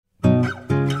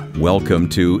Welcome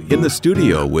to In the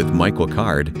Studio with Michael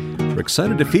Card. We're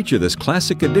excited to feature this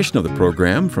classic edition of the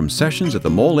program from sessions at the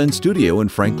Mole Inn Studio in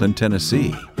Franklin, Tennessee.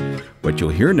 What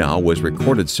you'll hear now was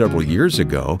recorded several years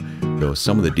ago. Though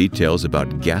some of the details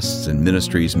about guests and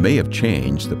ministries may have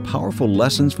changed, the powerful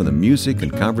lessons from the music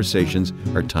and conversations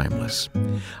are timeless.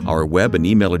 Our web and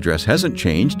email address hasn't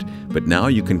changed, but now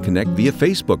you can connect via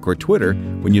Facebook or Twitter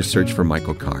when you search for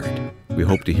Michael Card. We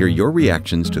hope to hear your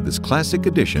reactions to this classic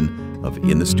edition of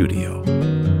In the Studio.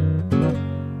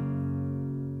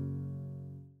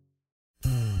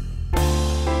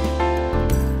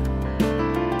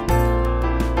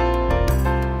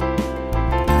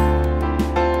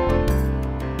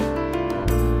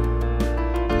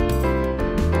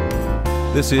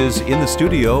 This is In the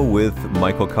Studio with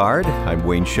Michael Card. I'm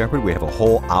Wayne Shepherd. We have a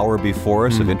whole hour before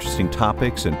us of interesting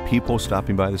topics and people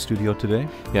stopping by the studio today.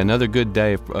 Yeah, another good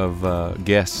day of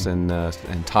guests and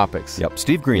topics. Yep,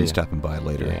 Steve Green's stopping by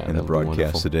later in the broadcast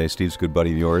wonderful. Today. Steve's a good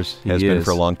buddy of yours. Has been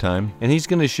for a long time. And he's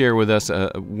going to share with us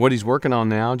what he's working on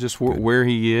now, just where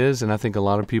he is. And I think a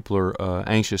lot of people are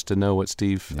anxious to know what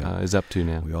Steve is up to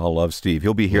now. We all love Steve.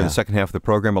 He'll be here in the second half of the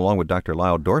program along with Dr.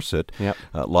 Lyle Dorsett. Yep.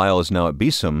 Lyle is now at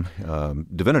Besom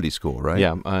Divinity School, right?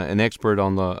 Yeah, an expert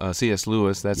on the C.S.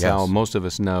 Lewis. That's how most of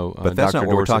us know But that's Dr. not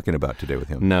what Dorsett. we're talking about today with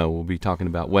him. No, we'll be talking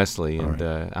about Wesley, and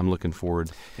I'm looking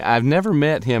forward. I've never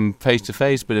met him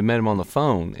face-to-face, but I met him on the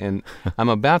phone, and I'm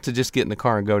about to just get in the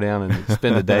car and go down and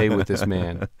spend a day with this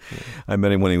man. I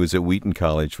met him when he was at Wheaton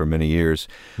College for many years.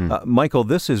 Michael,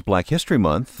 this is Black History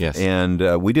Month,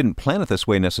 and we didn't plan it this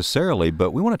way necessarily,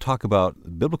 but we want to talk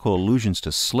about biblical allusions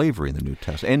to slavery in the New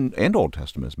Testament and Old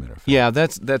Testament, as a matter of fact. Yeah,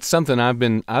 that's something I've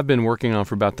been working on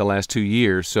for about the last 2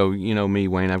 years. So you know me,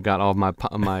 Wayne. I've got all my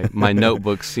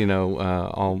notebooks,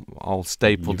 all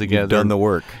stapled together. You've done the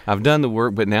work. I've done the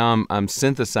work, but now I'm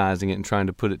synthesizing it and trying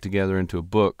to put it together into a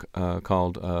book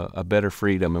called A Better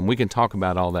Freedom, and we can talk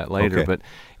about all that later. Okay. But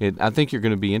I think you're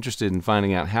going to be interested in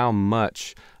finding out how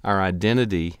much our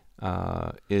identity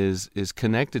is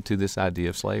connected to this idea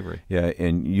of slavery. Yeah,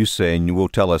 and you say, and you will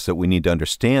tell us that we need to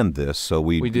understand this so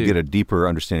we do. get a deeper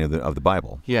understanding of the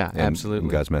Bible. Yeah, and absolutely.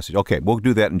 God's message. Okay, we'll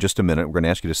do that in just a minute. We're going to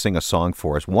ask you to sing a song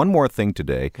for us. One more thing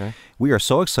today. Okay. We are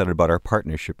so excited about our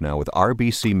partnership now with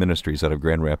RBC Ministries out of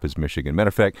Grand Rapids, Michigan. Matter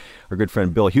of fact, our good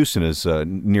friend Bill Houston is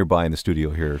nearby in the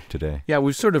studio here today. Yeah,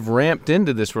 we've sort of ramped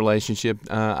into this relationship.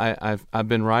 I've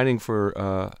been writing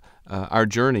for Our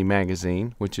Journey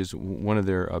magazine, which is one of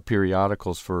their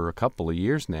periodicals, for a couple of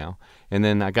years now. And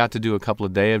then I got to do a couple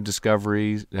of Day of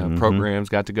Discovery programs,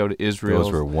 got to go to Israel.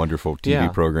 Those were wonderful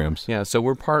TV programs. Yeah, so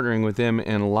we're partnering with them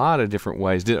in a lot of different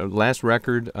ways. Last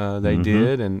record they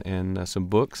did, and some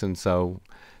books, and so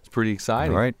it's pretty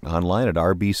exciting. All right, online at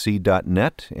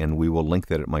rbc.net, and we will link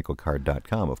that at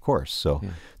michaelcard.com, of course. So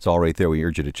it's all right there. We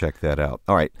urge you to check that out.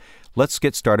 All right. Let's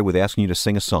get started with asking you to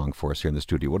sing a song for us here in the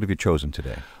studio. What have you chosen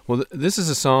today? Well, this is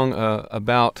a song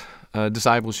about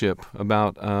discipleship,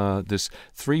 about this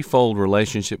threefold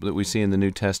relationship that we see in the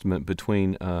New Testament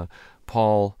between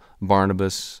Paul,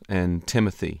 Barnabas, and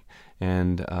Timothy.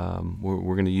 And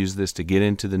we're going to use this to get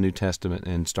into the New Testament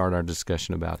and start our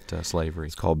discussion about slavery.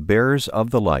 It's called Bearers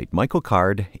of the Light. Michael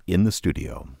Card in the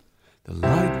studio. The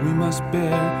light we must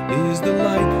bear is the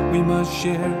light we must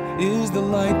share, is the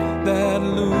light that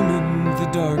illumines the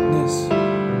darkness.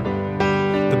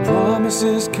 The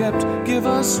promises kept give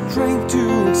us strength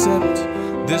to accept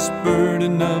this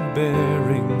burden of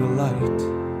bearing the light.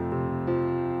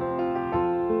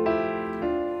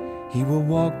 He will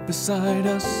walk beside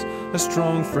us, a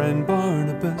strong friend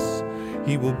Barnabas.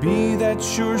 He will be that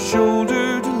sure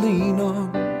shoulder to lean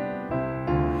on.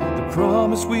 The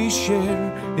promise we share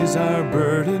is our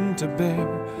burden to bear,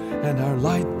 and our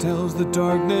light tells the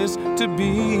darkness to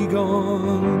be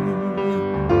gone.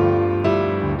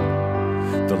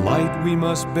 The light we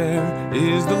must bear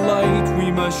is the light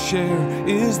we must share,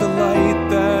 is the light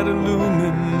that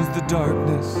illumines the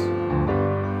darkness.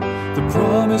 The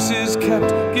promises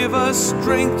kept give us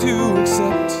strength to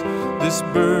accept this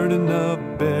burden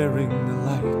of bearing the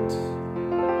light.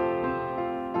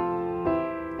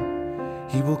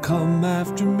 He will come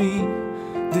after me,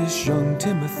 this young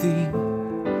Timothy,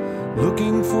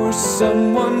 looking for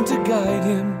someone to guide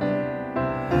him.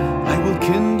 I will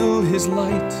kindle his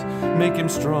light, make him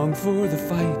strong for the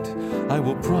fight. I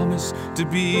will promise to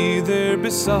be there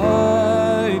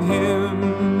beside him.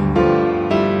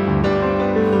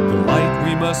 The light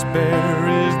we must bear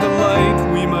is the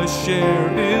light we must share,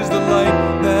 is the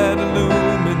light that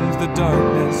illumines the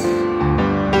darkness.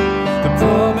 The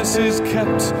promises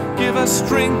kept give us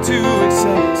strength to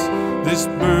accept this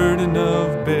burden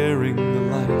of bearing the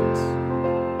light.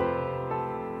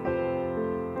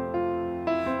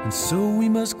 And so we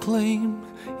must claim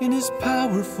in His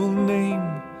powerful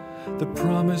name the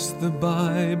promise the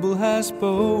Bible has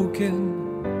spoken.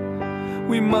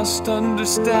 We must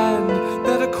understand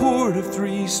that a cord of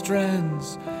 3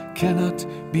 strands cannot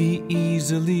be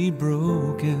easily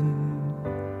broken.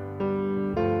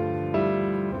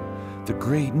 The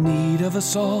great need of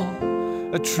us all,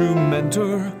 a true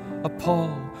mentor, a Paul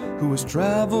who has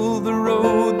traveled the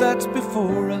road that's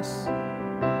before us.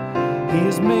 He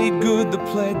has made good the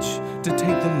pledge to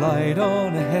take the light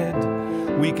on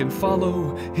ahead. We can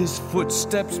follow his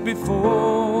footsteps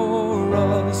before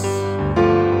us.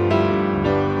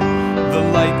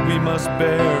 The light we must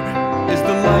bear is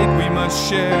the light we must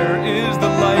share, is the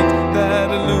light that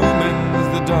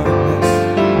illumines the darkness.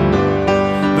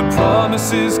 The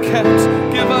promises kept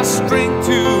give us strength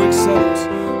to accept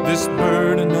this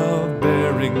burden of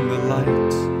bearing the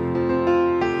light.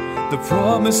 The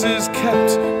promises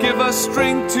kept give us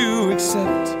strength to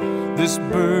accept this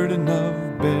burden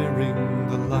of bearing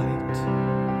the light.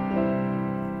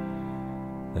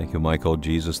 Thank you, Michael.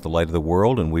 Jesus, the light of the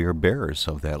world, and we are bearers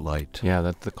of that light. Yeah,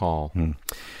 that's the call.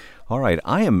 All right.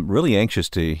 I am really anxious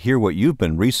to hear what you've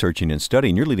been researching and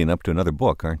studying. You're leading up to another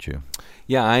book, aren't you?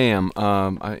 Yeah, I am.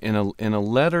 In a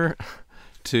letter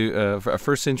to a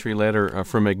first century letter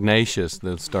from Ignatius.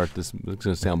 Let's start this. It's going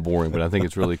to sound boring, but I think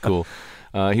it's really cool.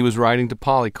 He was writing to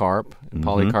Polycarp. And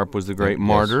Polycarp was the great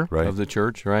martyr of the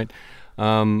church, right?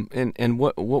 And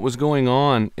what was going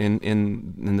on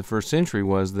in the first century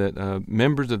was that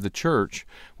members of the church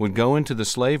would go into the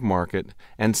slave market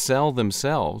and sell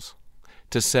themselves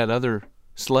to set other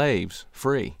slaves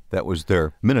free. That was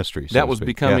their ministry. That was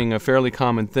becoming a fairly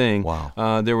common thing.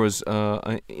 Wow. There was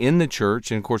in the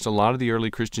church, and of course a lot of the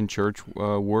early Christian church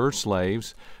were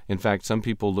slaves. In fact, some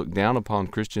people looked down upon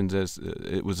Christians as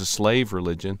it was a slave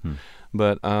religion.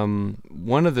 But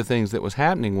one of the things that was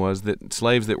happening was that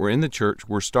slaves that were in the church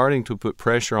were starting to put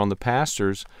pressure on the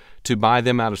pastors to buy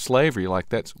them out of slavery. Like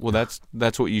that's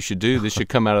what you should do. This should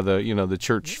come out of the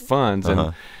church funds.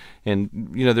 And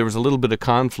there was a little bit of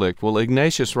conflict. Well,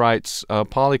 Ignatius writes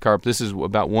Polycarp. This is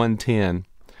about 110,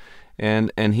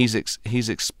 and he's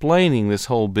explaining this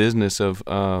whole business of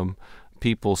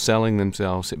people selling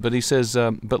themselves. But he says,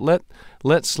 but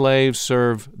let slaves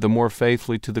serve the more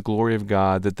faithfully to the glory of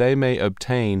God, that they may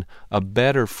obtain a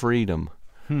better freedom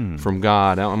from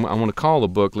God. I want to call the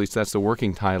book, at least that's the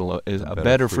working title, is A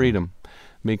Better Freedom,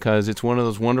 because it's one of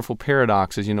those wonderful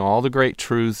paradoxes. All the great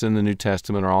truths in the New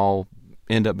Testament are all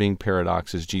end up being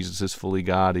paradoxes. Jesus is fully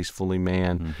God, he's fully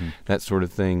man, that sort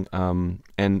of thing.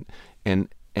 And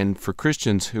for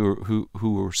Christians who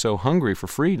are so hungry for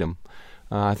freedom,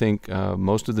 I think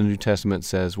most of the New Testament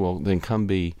says, well, then come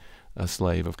be a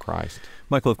slave of Christ.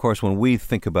 Michael, of course, when we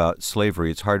think about slavery,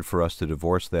 it's hard for us to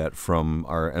divorce that from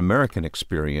our American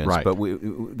experience. Right. But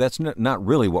that's not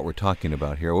really what we're talking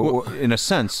about here. Well, in a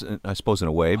sense, I suppose in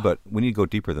a way, but we need to go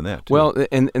deeper than that, too. Well,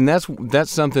 and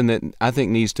that's something that I think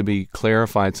needs to be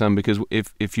clarified some, because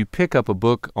if you pick up a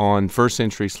book on first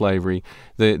century slavery,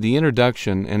 the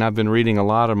introduction, and I've been reading a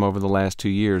lot of them over the last 2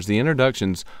 years, the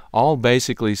introductions all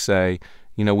basically say,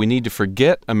 we need to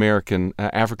forget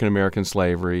African-American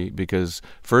slavery, because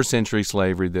first century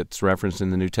slavery that's referenced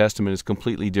in the New Testament is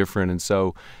completely different. And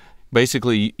so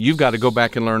basically you've got to go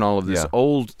back and learn all of this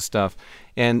old stuff.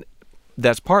 And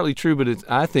that's partly true, but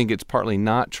I think it's partly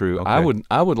not true. Okay.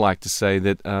 I would like to say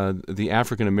that the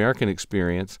African-American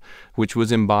experience, which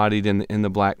was embodied in the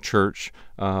black church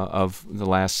of the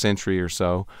last century or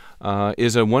so,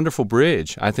 is a wonderful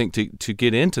bridge, I think, to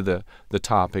get into the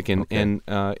topic. And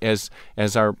as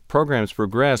our programs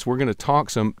progress, we're going to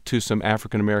talk to some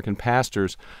African-American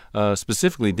pastors.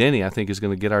 Specifically, Denny, I think, is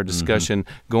going to get our discussion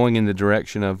going in the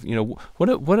direction of,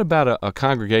 what about a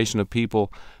congregation of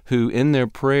people who, in their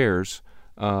prayers,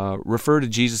 refer to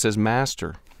Jesus as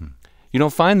Master? You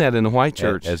don't find that in the white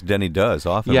church. As Denny does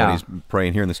often when he's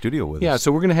praying here in the studio with us. Yeah, so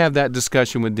we're going to have that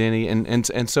discussion with Denny.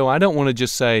 And so I don't want to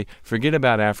just say, forget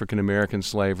about African-American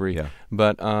slavery,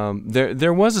 but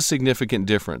there was a significant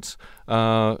difference.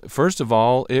 First of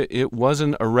all, it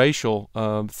wasn't a racial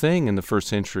thing in the first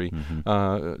century.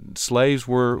 Slaves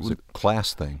were... It was a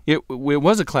class thing. It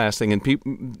was a class thing,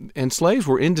 and slaves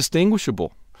were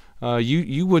indistinguishable.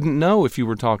 You wouldn't know if you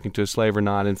were talking to a slave or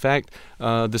not. In fact,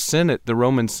 the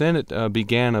Roman Senate,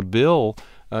 began a bill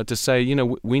to say,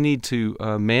 we need to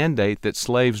mandate that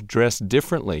slaves dress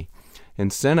differently.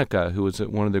 And Seneca, who was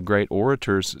one of the great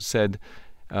orators, said,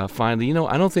 finally,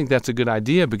 I don't think that's a good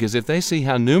idea, because if they see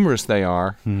how numerous they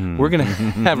are, we're going to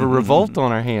have a revolt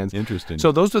on our hands. Interesting.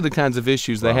 So those are the kinds of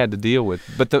issues they had to deal with.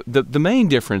 But the main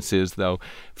difference is, though,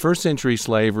 first century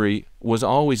slavery was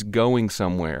always going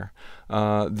somewhere.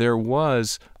 there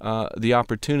was the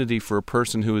opportunity for a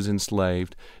person who was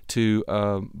enslaved to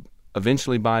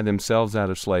eventually buy themselves out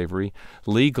of slavery.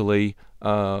 Legally,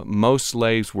 most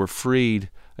slaves were freed.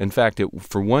 In fact,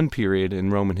 for one period in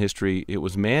Roman history, it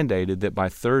was mandated that by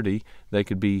 30 they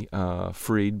could be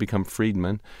freed, become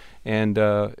freedmen. And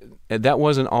that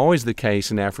wasn't always the case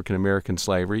in African American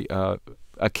slavery.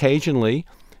 Occasionally,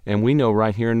 and we know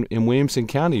right here in Williamson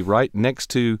County, right next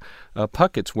to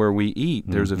Puckett's where we eat,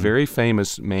 there's a very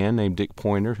famous man named Dick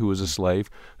Pointer who was a slave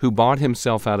who bought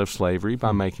himself out of slavery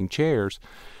by making chairs.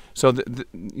 So,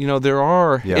 there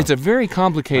are. Yeah. It's a very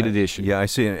complicated issue. Yeah, I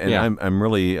see, and I'm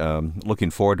really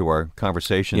looking forward to our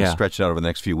conversation stretched out over the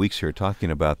next few weeks here, talking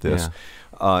about this.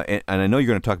 Yeah. And I know you're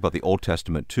going to talk about the Old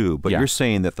Testament too, but you're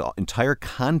saying that the entire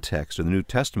context of the New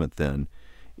Testament then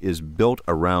is built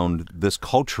around this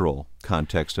cultural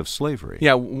context of slavery.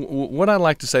 Yeah, what I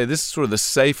like to say, this is sort of the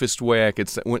safest way I could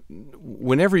say.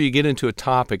 Whenever you get into a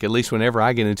topic, at least whenever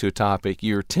I get into a topic,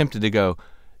 you're tempted to go,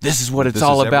 this is what it's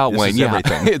all about, Wayne. Yeah,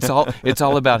 it's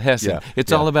all about Hesed. Yeah.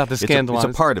 It's all about the scandal. It's a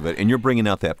part of it, and you're bringing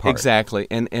out that part. Exactly.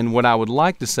 And what I would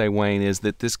like to say, Wayne, is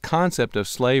that this concept of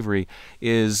slavery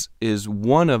is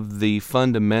one of the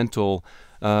fundamental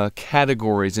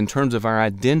categories in terms of our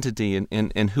identity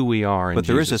and who we are. But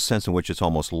there is a sense in which it's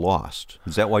almost lost.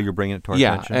 Is that why you're bringing it to our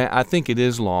attention? Yeah, I think it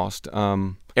is lost.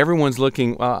 Everyone's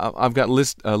looking. I've got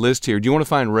a list here. Do you want to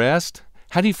find rest?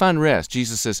 How do you find rest?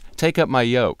 Jesus says, "Take up my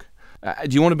yoke."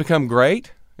 Do you want to become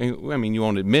great? I mean, you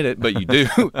won't admit it, but you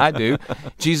do. I do.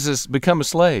 Jesus says, become a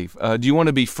slave. Do you want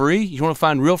to be free? You want to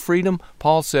find real freedom?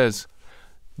 Paul says,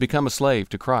 become a slave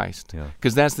to Christ,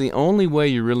 because that's the only way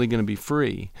you're really going to be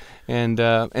free.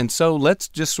 And so let's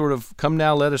just sort of come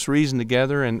now, let us reason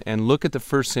together and look at the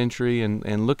first century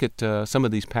and look at some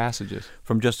of these passages.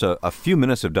 From just a few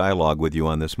minutes of dialogue with you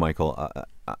on this, Michael,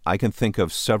 I can think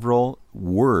of several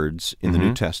words in the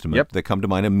New Testament that come to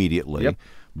mind immediately. Yep.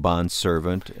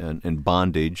 Bondservant and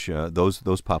bondage,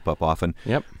 those pop up often.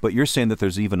 Yep. But you're saying that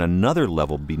there's even another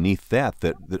level beneath that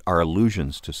are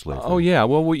allusions to slavery. Oh, yeah.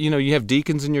 Well, you have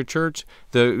deacons in your church.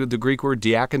 The Greek word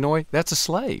diakonoi, that's a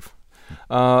slave.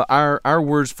 Our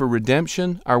words for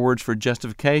redemption, our words for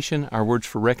justification, our words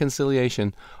for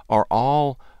reconciliation are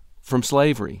all from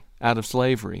slavery, out of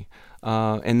slavery.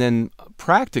 And then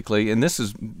practically, and this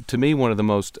is to me one of the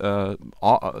most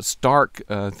stark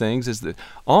things, is that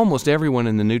almost everyone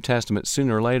in the New Testament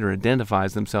sooner or later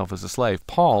identifies themselves as a slave.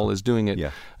 Paul is doing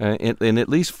it in at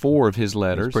least 4 of his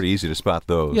letters. It's pretty easy to spot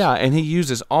those. Yeah, and he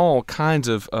uses all kinds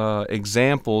of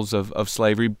examples of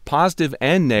slavery, positive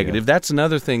and negative. That's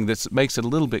another thing that makes it a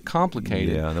little bit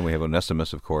complicated. Yeah, and then we have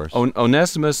Onesimus, of course.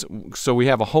 Onesimus, so we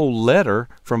have a whole letter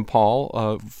from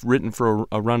Paul written for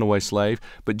a runaway slave,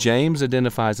 but James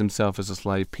identifies himself as a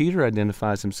slave. Peter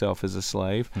identifies himself as a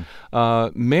slave.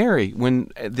 Mary, when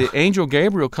the angel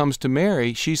Gabriel comes to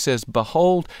Mary, she says,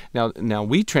 "Behold." Now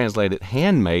we translate it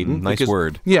handmaiden. Nice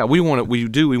word. Yeah, we want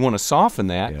to soften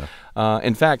that. Yeah.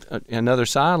 In fact, another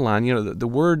sideline. The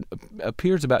word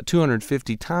appears about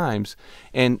 250 times,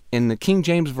 and in the King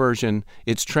James version,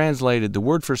 it's translated. The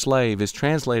word for slave is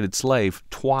translated slave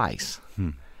twice.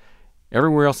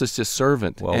 Everywhere else it's just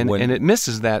servant, and it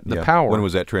misses the power. When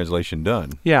was that translation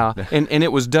done? Yeah, and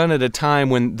it was done at a time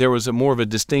when there was more of a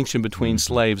distinction between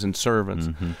slaves and servants.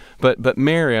 But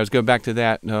Mary, I was going back to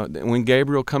that, when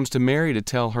Gabriel comes to Mary to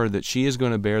tell her that she is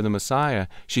going to bear the Messiah,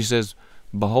 she says,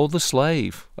 "Behold the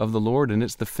slave of the Lord," and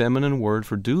it's the feminine word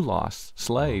for doulos,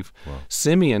 slave. Wow.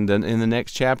 Simeon, in the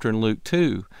next chapter in Luke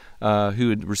 2, who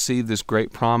had received this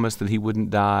great promise that he wouldn't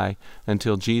die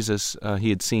until he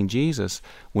had seen Jesus.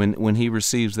 When he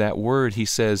receives that word, he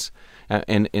says,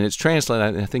 and it's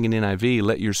translated, I think in NIV,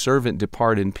 "Let your servant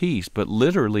depart in peace." But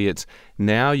literally it's,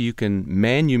 now you can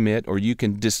manumit or you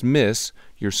can dismiss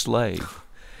your slave.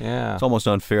 Yeah. It's almost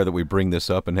unfair that we bring this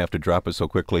up and have to drop it so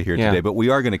quickly here today, but we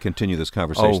are going to continue this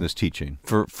conversation, this teaching.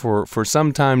 For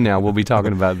some time now, we'll be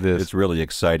talking about this. It's really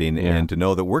exciting, and to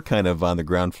know that we're kind of on the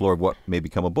ground floor of what may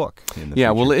become a book in the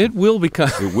future. Well, it will become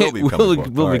a book. It will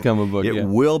become a book. It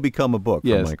will become a book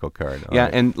from Michael Card. All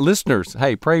right. And listeners,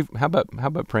 hey, pray. How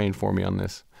about praying for me on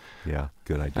this? Yeah,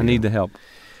 good idea. I need the help.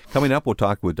 Coming up, we'll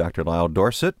talk with Dr. Lyle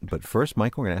Dorsett, but first,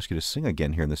 Michael, we're going to ask you to sing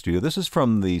again here in the studio. This is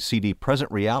from the CD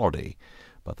Present Reality,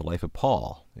 about the life of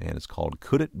Paul, and it's called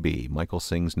 "Could It Be?" Michael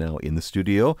sings now in the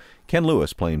studio. Ken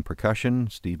Lewis playing percussion.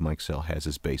 Steve Mikesell has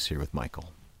his bass here with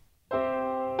Michael.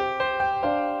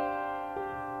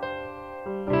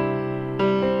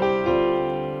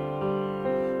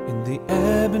 In the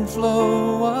ebb and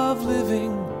flow of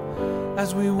living,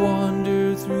 as we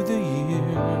wander through the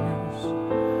years,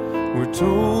 we're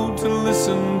told to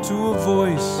listen to a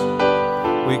voice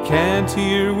we can't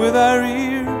hear with our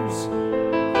ears.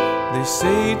 They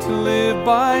say to live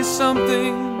by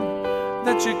something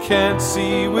that you can't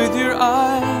see with your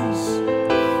eyes.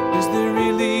 Is there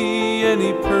really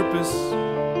any purpose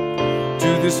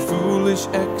to this foolish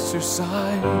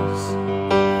exercise?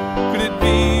 Could it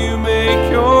be you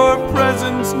make your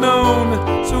presence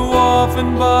known so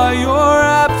often by your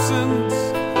absence?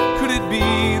 Could it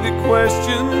be the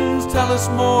questions tell us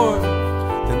more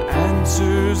than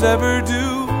answers ever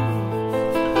do?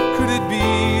 Could it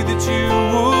be that you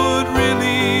would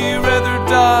really rather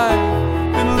die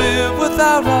than live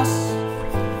without us?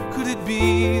 Could it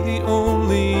be the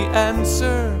only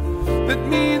answer that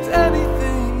means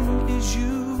anything is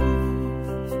you?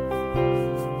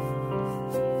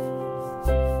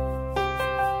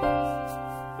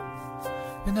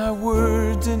 In our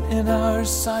words and in our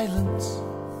silence,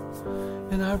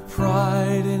 in our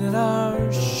pride and in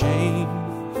our shame,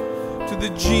 to the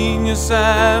genius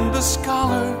and the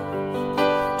scholar,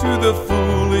 to the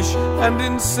foolish and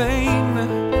insane,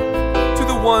 to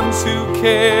the ones who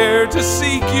care to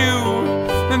seek you,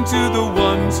 and to the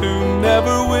ones who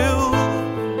never will,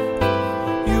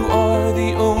 you are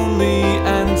the only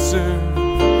answer,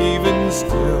 even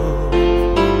still.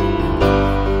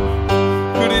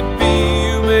 Could it be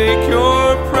you make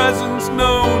your presence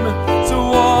known so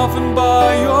often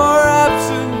by your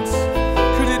absence?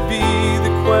 Could it be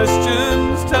the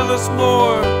questions tell us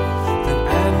more than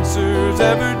answers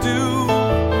ever do?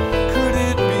 Could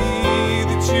it be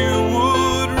that you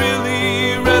would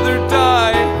really rather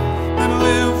die than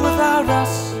live without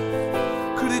us?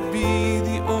 Could it be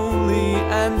the only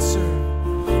answer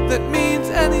that means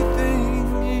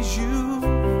anything is you?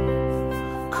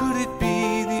 Could it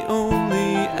be the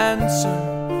only answer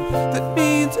that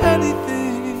means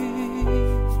anything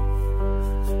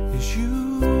is you?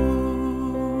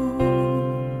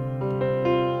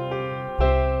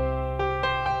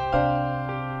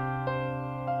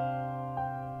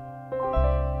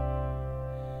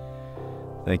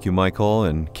 Thank you, Michael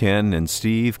and Ken and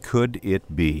Steve. Could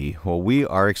it be? Well, we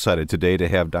are excited today to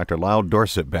have Dr. Lyle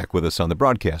Dorsett back with us on the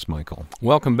broadcast, Michael.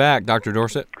 Welcome back, Dr.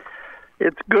 Dorsett.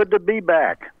 It's good to be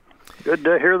back. Good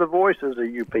to hear the voices of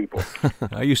you people.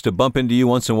 I used to bump into you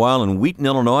once in a while in Wheaton,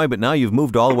 Illinois, but now you've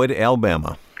moved all the way to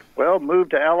Alabama. Well,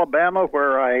 moved to Alabama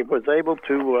where I was able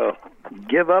to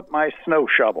give up my snow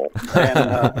shovel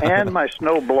and my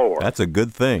snow blower. That's a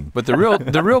good thing. But the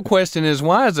real question is,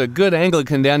 why is a good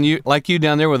Anglican like you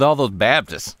down there with all those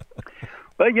Baptists?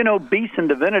 Well, you know, Beeson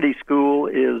Divinity School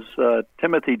is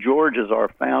Timothy George is our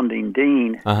founding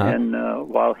dean, and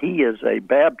while he is a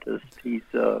Baptist, he's,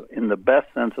 in the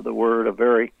best sense of the word, a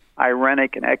very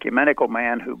ironic and ecumenical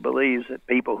man who believes that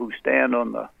people who stand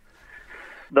on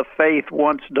the faith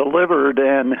once delivered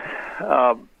and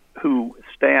who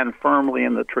stand firmly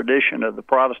in the tradition of the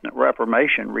Protestant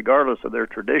Reformation, regardless of their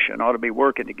tradition, ought to be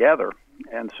working together.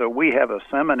 And so we have a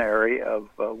seminary of,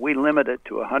 we limit it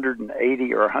to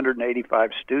 180 or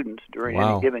 185 students during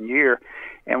any given year.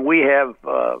 And we have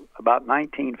about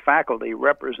 19 faculty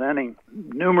representing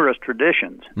numerous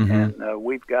traditions. Mm-hmm. And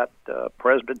we've got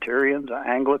Presbyterians,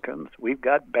 Anglicans, we've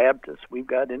got Baptists, we've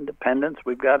got Independents,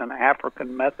 we've got an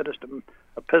African Methodist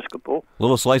Episcopal.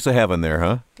 Little slice of heaven there,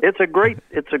 huh? It's a great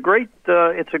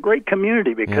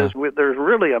community because there's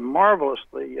really a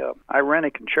marvelously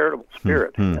ironic and charitable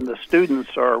spirit, and the students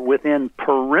are within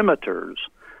perimeters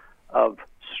of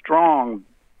strong,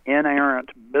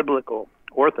 inerrant biblical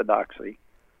orthodoxy,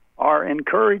 are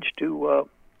encouraged to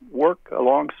work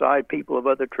alongside people of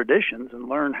other traditions and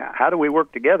learn how do we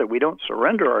work together. We don't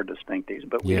surrender our distinctives,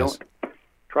 but we don't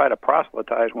try to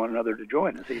proselytize one another to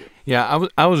join us either. Yeah,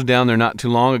 I was down there not too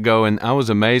long ago, and I was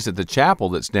amazed at the chapel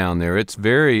that's down there. It's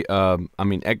very, I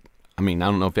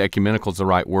don't know if ecumenical is the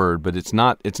right word, but it's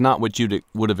not what you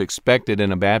would have expected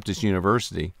in a Baptist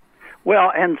university.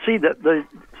 Well, and see, the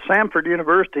Samford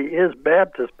University is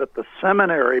Baptist, but the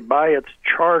seminary, by its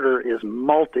charter, is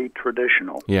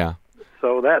multi-traditional. Yeah.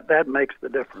 So that makes the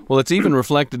difference. Well, it's even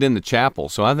reflected in the chapel,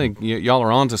 so I think y'all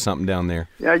are onto something down there.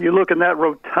 Yeah, you look in that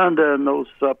rotunda and those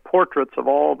portraits of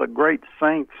all the great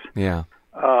saints. Yeah.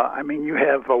 You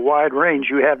have a wide range.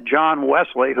 You have John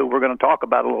Wesley, who we're going to talk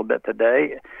about a little bit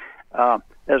today,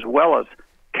 as well as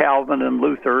Calvin and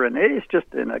Luther, and it's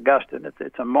just in Augustine.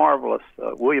 It's a marvelous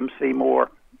William Seymour.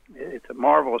 It's a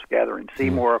marvelous gathering.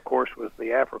 Seymour, of course, was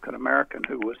the African American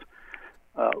who was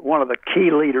one of the key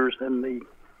leaders in the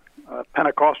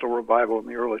Pentecostal revival in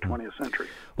the early 20th century.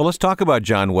 Well, let's talk about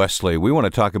John Wesley. We want to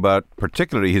talk about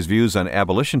particularly his views on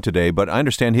abolition today, but I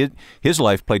understand his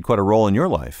life played quite a role in your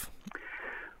life.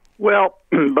 Well,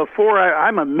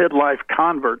 I'm a midlife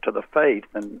convert to the faith,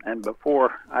 and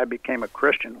before I became a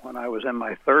Christian, when I was in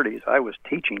my 30s, I was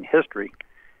teaching history,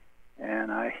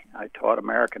 and I taught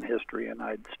American history, and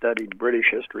I'd studied British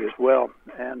history as well,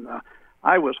 and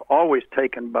I was always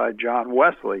taken by John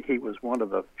Wesley. He was one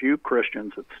of the few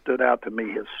Christians that stood out to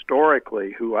me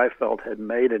historically who I felt had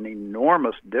made an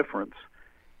enormous difference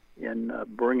in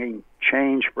bringing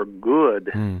change for good,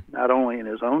 not only in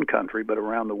his own country, but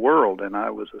around the world. And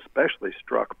I was especially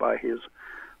struck by his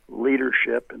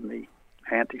leadership in the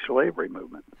anti-slavery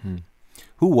movement.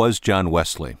 Who was John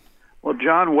Wesley? Well,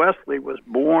 John Wesley was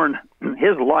born,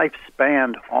 his life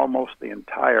spanned almost the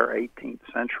entire 18th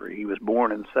century. He was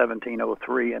born in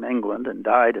 1703 in England and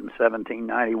died in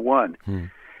 1791.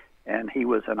 And he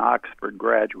was an Oxford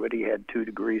graduate. He had 2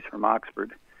 degrees from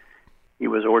Oxford. He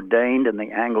was ordained in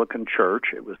the Anglican Church.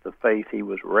 It was the faith he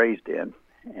was raised in.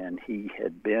 And he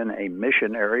had been a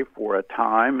missionary for a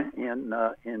time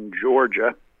in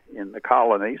Georgia, in the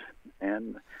colonies.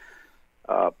 And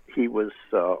he was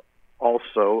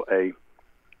also a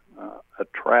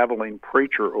traveling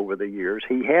preacher over the years.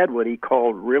 He had what he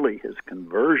called really his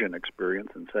conversion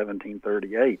experience in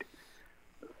 1738,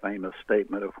 the famous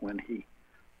statement of when he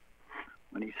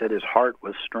said his heart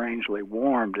was strangely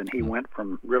warmed, and he went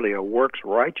from really a works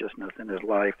righteousness in his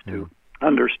life to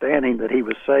understanding that he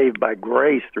was saved by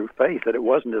grace through faith, that it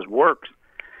wasn't his works.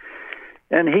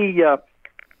 And he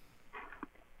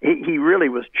really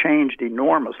was changed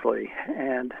enormously,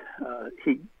 and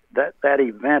that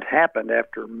event happened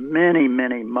after many,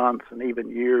 many months and even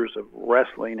years of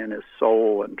wrestling in his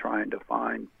soul and trying to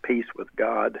find peace with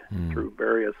God through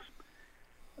various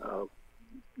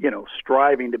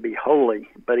striving to be holy.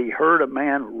 But he heard a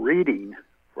man reading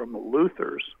from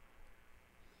Luther's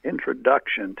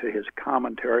introduction to his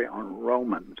commentary on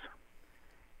Romans,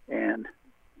 and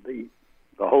the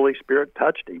Holy Spirit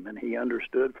touched him, and he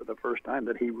understood for the first time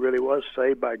that he really was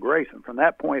saved by grace. And from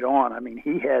that point on, I mean,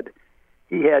 he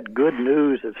had good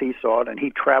news as he saw it, and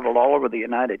he traveled all over the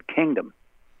United Kingdom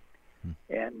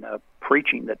and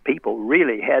preaching that people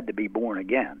really had to be born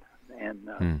again. And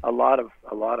a lot of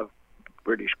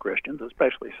British Christians,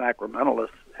 especially Sacramentalists,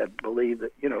 had believed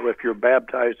that, if you're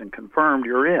baptized and confirmed,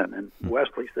 you're in. And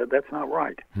Wesley said that's not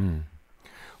right.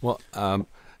 Well,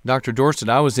 Dr. Dorset,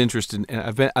 I was interested.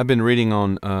 I've been reading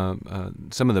on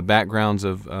some of the backgrounds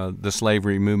of the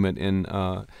slavery movement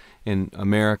in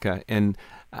America, and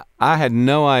I had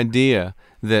no idea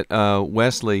that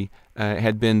Wesley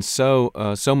had been so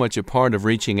much a part of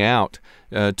reaching out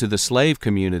to the slave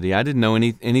community. I didn't know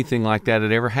anything like that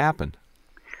had ever happened.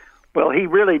 Well, he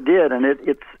really did, and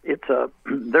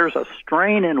there's a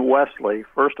strain in Wesley,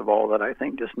 first of all, that I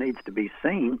think just needs to be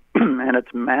seen, and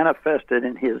it's manifested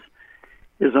in his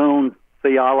own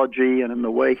theology and in the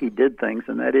way he did things,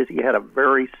 and that is he had a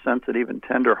very sensitive and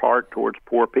tender heart towards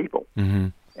poor people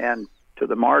and to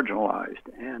the marginalized,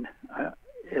 and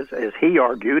as he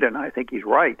argued, and I think he's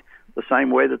right, the same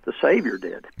way that the Savior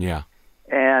did. Yeah.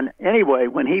 And anyway,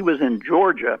 when he was in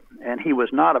Georgia, and he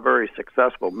was not a very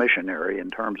successful missionary in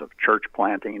terms of church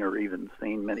planting or even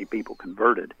seeing many people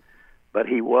converted, but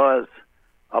he was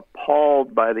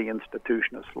appalled by the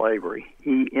institution of slavery.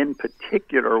 He, in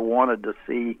particular, wanted to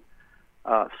see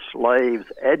slaves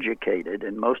educated,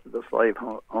 and most of the slave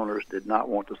owners did not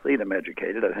want to see them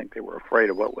educated. I think they were afraid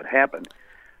of what would happen.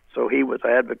 So he was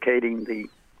advocating the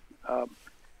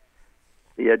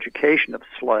education of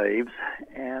slaves,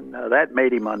 and that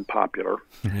made him unpopular.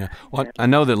 Yeah. Well, I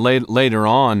know that later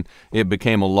on it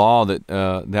became a law that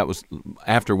that was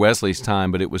after Wesley's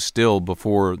time, but it was still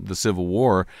before the Civil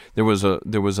War. There was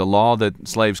a law that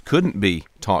slaves couldn't be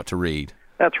taught to read.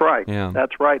 That's right. Yeah.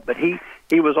 That's right. But he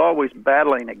was always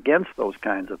battling against those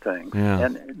kinds of things. Yeah.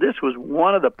 And this was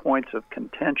one of the points of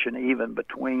contention even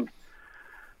between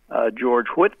George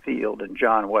Whitefield and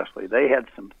John Wesley. They had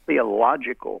some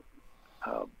theological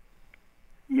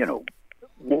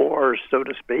wars, so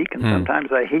to speak, and sometimes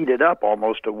they heated up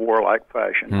almost a warlike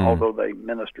fashion, although they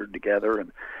ministered together.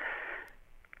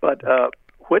 But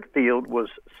Whitefield was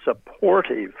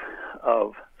supportive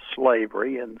of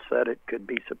slavery and said it could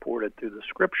be supported through the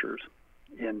Scriptures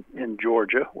in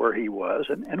Georgia, where he was.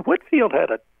 And Whitefield had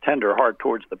a tender heart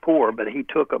towards the poor, but he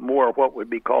took a more what would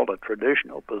be called a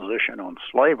traditional position on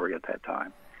slavery at that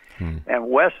time. And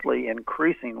Wesley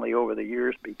increasingly over the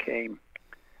years became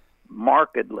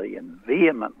markedly and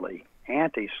vehemently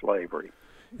anti-slavery.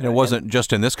 And it wasn't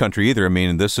just in this country either. I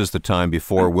mean, this is the time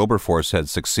before Wilberforce had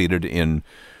succeeded in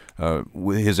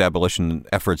his abolition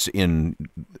efforts in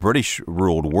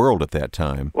British-ruled world at that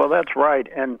time. Well, that's right.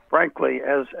 And frankly,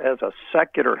 as a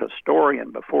secular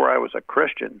historian, before I was a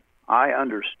Christian, I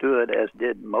understood, as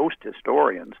did most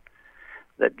historians,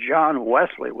 that John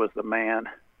Wesley was the man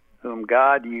whom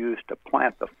God used to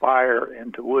plant the fire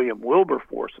into William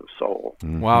Wilberforce's soul.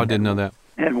 Wow, I didn't know that.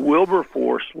 And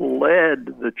Wilberforce led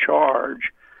the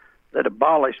charge that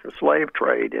abolished the slave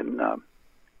trade in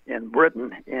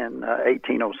Britain in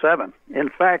 1807. In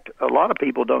fact, a lot of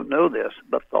people don't know this,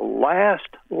 but the last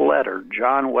letter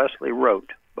John Wesley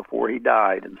wrote before he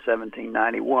died in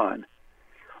 1791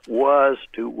 was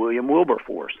to William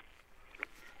Wilberforce.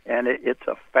 And it's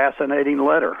a fascinating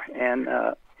letter, and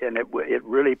it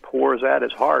really pours out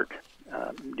his heart.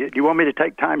 Do you want me to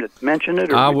take time to mention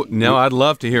it? No, I'd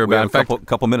love to hear about it. In fact,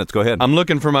 couple minutes. Go ahead. I'm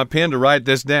looking for my pen to write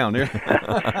this down.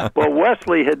 Well,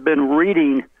 Wesley had been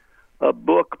reading a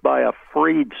book by a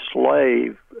freed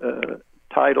slave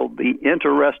titled The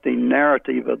Interesting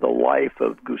Narrative of the Life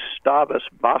of Gustavus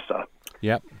Vasa.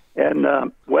 Yep.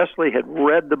 And Wesley had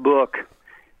read the book,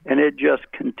 and it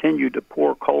just continued to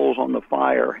pour coals on the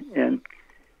fire. And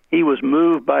he was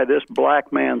moved by this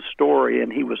black man's story,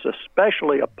 and he was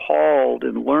especially appalled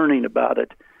in learning about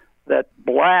it, that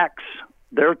blacks,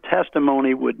 their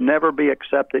testimony would never be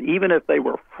accepted, even if they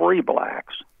were free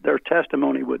blacks. Their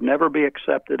testimony would never be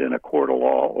accepted in a court of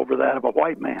law over that of a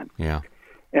white man. Yeah.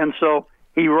 And so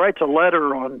he writes a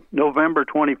letter on November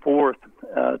 24th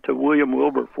to William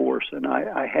Wilberforce, and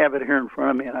I have it here in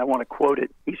front of me, and I want to quote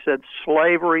it. He said,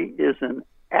 "Slavery is an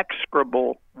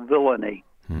execrable villainy."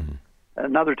 Mm-hmm.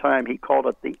 Another time he called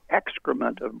it the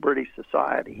excrement of British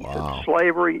society. He said,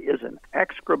 "Slavery is an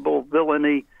execrable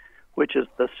villainy, which is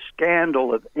the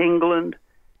scandal of England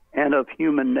and of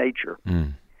human nature."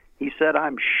 Mm. He said,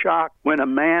 "I'm shocked when a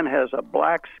man has a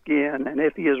black skin, and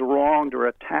if he is wronged or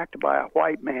attacked by a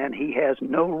white man, he has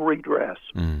no redress."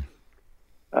 Mm.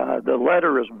 The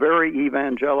letter is very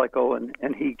evangelical,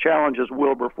 and he challenges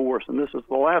Wilberforce, and this is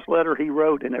the last letter he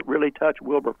wrote, and it really touched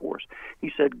Wilberforce.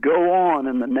 He said, "Go on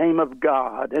in the name of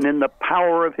God and in the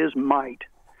power of his might,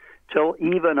 till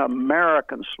even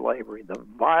American slavery, the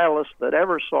vilest that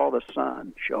ever saw the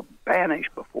sun, shall banish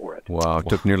before it." Wow, it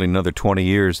took nearly another 20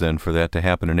 years then for that to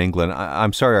happen in England.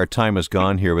 I'm sorry our time is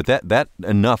gone here, but that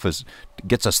enough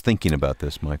gets us thinking about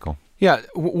this, Michael. Yeah,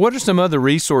 what are some other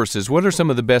resources? What are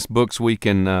some of the best books we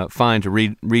can find to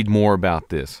read more about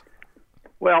this?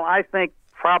 Well, I think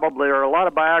probably there are a lot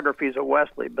of biographies of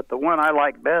Wesley, but the one I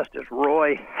like best is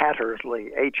Roy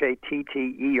Hattersley,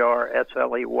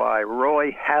 Hattersley.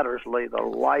 Roy Hattersley, The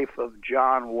Life of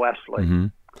John Wesley. Mm-hmm.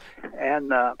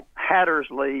 And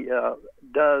Hattersley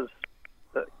does,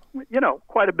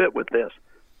 quite a bit with this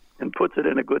and puts it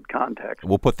in a good context.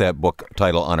 We'll put that book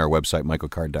title on our website,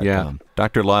 michaelcard.com. Yeah.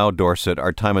 Dr. Lyle Dorsett,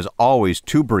 our time is always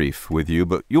too brief with you,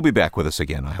 but you'll be back with us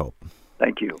again, I hope.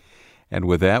 Thank you. And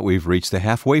with that, we've reached the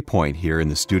halfway point here in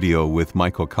the studio with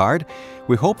Michael Card.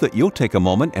 We hope that you'll take a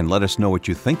moment and let us know what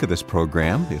you think of this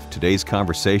program. If today's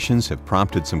conversations have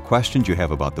prompted some questions you have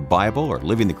about the Bible or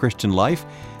living the Christian life,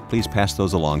 please pass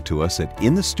those along to us at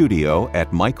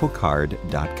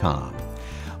inthestudio@michaelcard.com.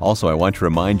 Also, I want to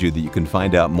remind you that you can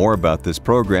find out more about this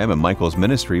program and Michael's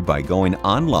ministry by going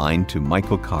online to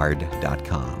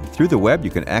michaelcard.com. Through the web, you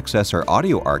can access our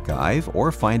audio archive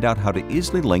or find out how to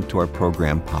easily link to our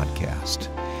program podcast.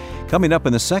 Coming up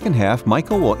in the second half,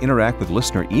 Michael will interact with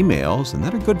listener emails, and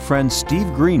then our good friend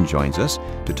Steve Green joins us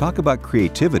to talk about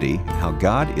creativity and how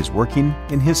God is working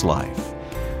in his life.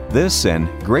 This and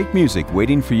great music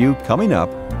waiting for you coming up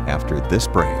after this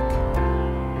break.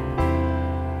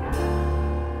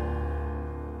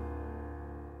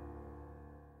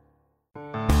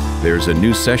 There's a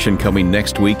new session coming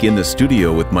next week in the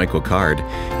studio with Michael Card.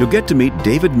 You'll get to meet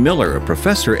David Miller, a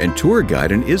professor and tour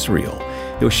guide in Israel.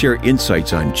 He'll share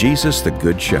insights on Jesus, the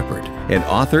Good Shepherd. And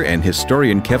author and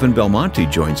historian Kevin Belmonte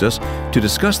joins us to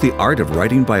discuss the art of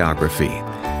writing biography.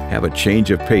 Have a change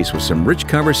of pace with some rich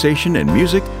conversation and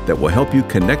music that will help you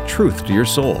connect truth to your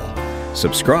soul.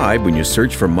 Subscribe when you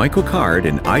search for Michael Card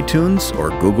in iTunes or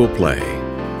Google Play.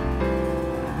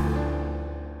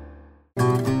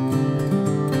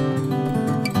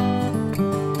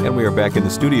 And we are back in the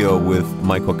studio with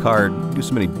Michael Card. We do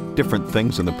so many different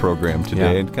things in the program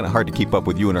today, and kind of hard to keep up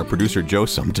with you and our producer, Joe,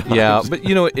 sometimes. Yeah, but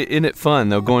isn't it fun,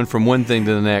 though, going from one thing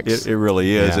to the next? It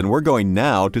really is. Yeah. And we're going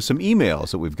now to some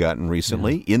emails that we've gotten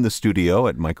recently in the studio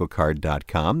at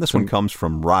michaelcard.com. This one comes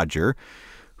from Roger,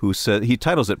 who said, he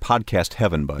titles it Podcast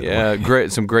Heaven, by the way. Yeah,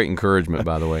 great. Some great encouragement,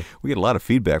 by the way. We get a lot of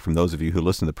feedback from those of you who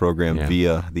listen to the program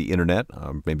via the internet.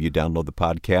 Maybe you download the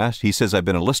podcast. He says, I've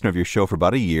been a listener of your show for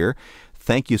about a year.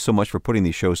 Thank you so much for putting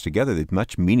these shows together. There's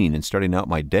much meaning in starting out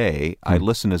my day. I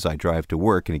listen as I drive to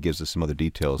work, and he gives us some other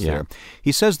details there.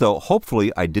 He says, though,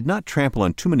 hopefully I did not trample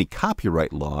on too many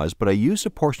copyright laws, but I used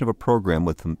a portion of a program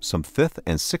with some 5th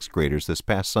and 6th graders this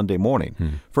past Sunday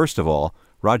morning. First of all,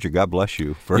 Roger, God bless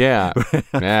you. Yeah.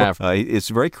 It's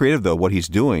very creative, though, what he's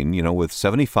doing, with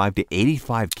 75 to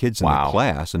 85 kids in the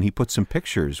class. And he put some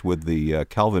pictures with the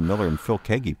Calvin Miller and Phil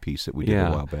Keaggy piece that we did a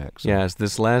while back. So. Yes,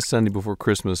 this last Sunday before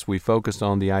Christmas, we focused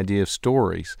on the idea of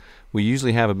stories. We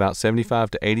usually have about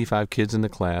 75 to 85 kids in the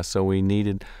class, so we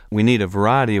need a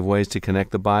variety of ways to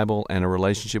connect the Bible and a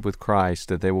relationship with Christ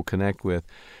that they will connect with.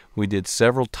 We did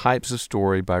several types of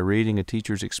story by reading a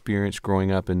teacher's experience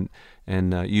growing up and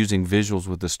using visuals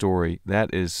with the story.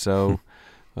 That is so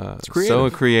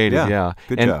creative. Yeah.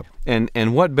 Good job.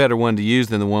 And what better one to use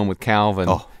than the one with Calvin?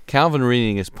 Oh. Calvin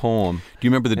reading his poem. Do you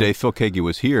remember the day Phil Keaggy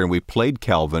was here and we played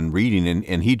Calvin reading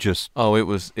and he just... Oh, it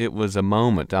was a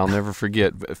moment I'll never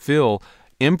forget. Phil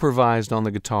improvised on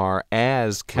the guitar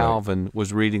as Calvin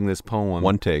was reading this poem.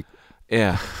 One take.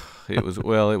 Yeah. It was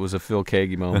a Phil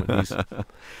Keaggy moment.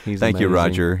 He's Thank amazing. you,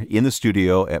 Roger. In the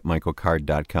studio at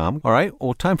michaelcard.com. All right,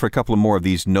 well, time for a couple of more of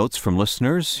these notes from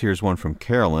listeners. Here's one from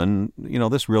Carolyn.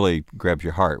 This really grabs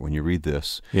your heart when you read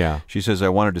this. Yeah. She says, I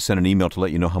wanted to send an email to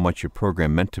let you know how much your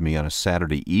program meant to me on a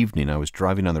Saturday evening. I was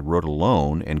driving on the road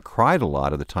alone and cried a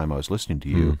lot of the time I was listening to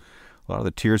you. A lot of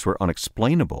the tears were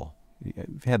unexplainable.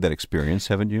 You've had that experience,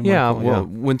 haven't you, Yeah, Michael? well,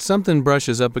 when something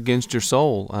brushes up against your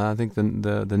soul, I think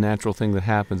the natural thing that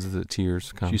happens is that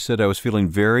tears come. She said, I was feeling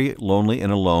very lonely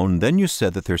and alone. Then you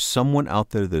said that there's someone out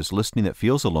there that's listening that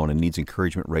feels alone and needs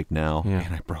encouragement right now. Yeah.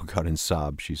 And I broke out in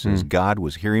sobs. She says, God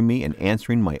was hearing me and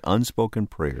answering my unspoken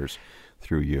prayers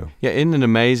through you. Yeah, isn't it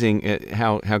amazing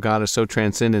how God is so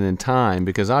transcendent in time?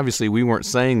 Because obviously we weren't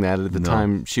saying that at the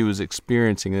time she was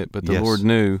experiencing it, but the Lord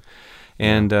knew.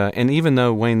 And even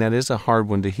though, Wayne, that is a hard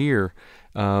one to hear,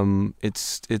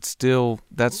 it's still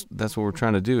that's what we're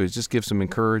trying to do is just give some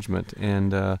encouragement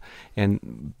and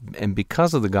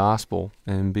because of the gospel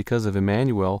and because of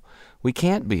Emmanuel, we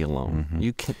can't be alone.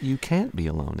 You can't be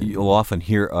alone anymore. You'll often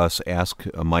hear us ask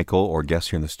Michael or guests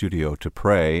here in the studio to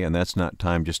pray, and that's not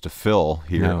time just to fill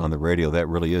here on the radio. That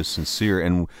really is sincere.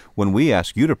 And when we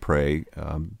ask you to pray,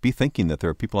 be thinking that there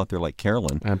are people out there like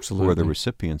Carolyn who are the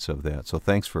recipients of that. So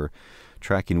thanks for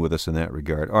tracking with us in that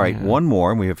regard. All right, one more,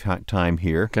 and we have time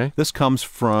here. Okay. This comes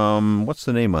from, what's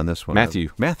the name on this one? Matthew.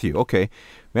 Matthew, okay.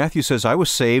 Matthew says, I was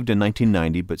saved in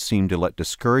 1990, but seemed to let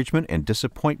discouragement and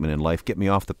disappointment in life get me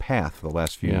off the path for the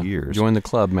last few years. Join the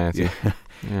club, Matthew.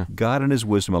 Yeah. God in His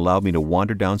wisdom allowed me to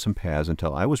wander down some paths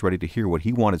until I was ready to hear what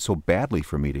He wanted so badly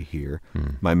for me to hear.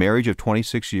 My marriage of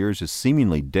 26 years is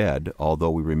seemingly dead, although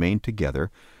we remain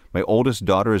together. My oldest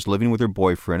daughter is living with her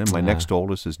boyfriend, and my next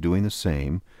oldest is doing the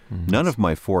same. None of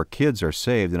my 4 kids are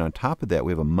saved, and on top of that,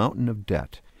 we have a mountain of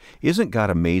debt. Isn't God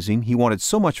amazing? He wanted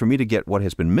so much for me to get what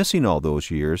has been missing all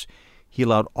those years. He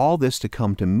allowed all this to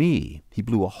come to me. He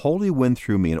blew a holy wind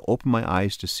through me and opened my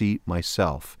eyes to see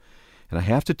myself. And I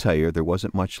have to tell you, there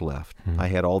wasn't much left. I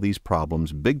had all these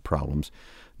problems, big problems,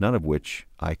 none of which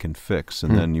I can fix.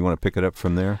 And then you want to pick it up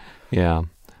from there? Yeah.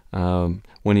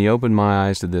 When He opened my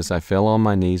eyes to this, I fell on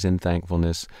my knees in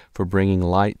thankfulness for bringing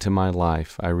light to my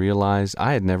life. I realized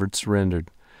I had never surrendered,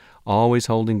 always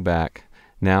holding back.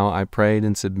 Now I prayed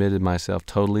and submitted myself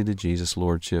totally to Jesus'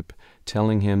 Lordship,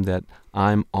 telling Him that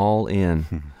I'm all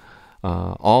in.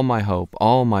 All my hope,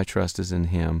 all my trust is in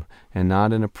Him, and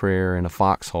not in a prayer in a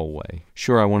foxhole way.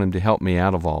 Sure, I want Him to help me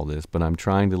out of all this, but I'm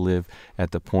trying to live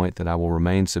at the point that I will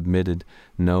remain submitted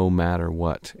no matter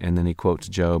what. And then he quotes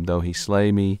Job, though He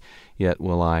slay me, yet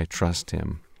will I trust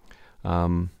Him.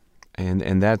 And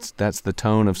that's the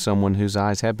tone of someone whose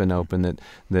eyes have been opened,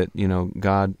 that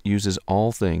God uses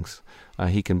all things.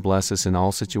 He can bless us in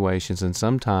all situations, and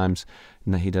sometimes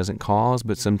He doesn't cause,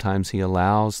 but sometimes He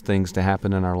allows things to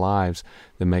happen in our lives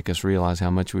that make us realize how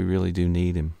much we really do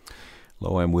need Him.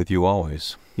 Lo, I'm with you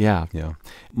always. Yeah.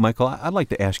 Michael, I'd like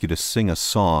to ask you to sing a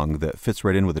song that fits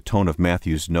right in with the tone of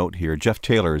Matthew's note here. Jeff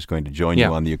Taylor is going to join you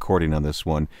on the accordion on this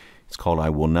one. It's called I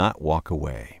Will Not Walk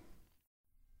Away.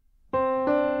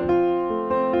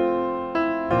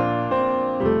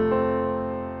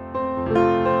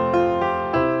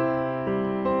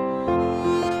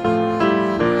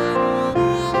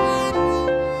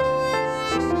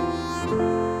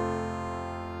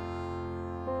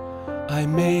 I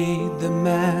made the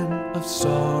man of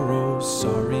sorrow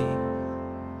sorry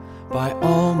by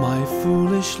all my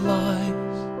foolish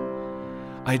lies.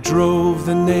 I drove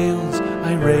the nails,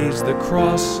 I raised the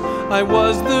cross, I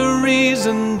was the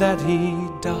reason that He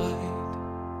died.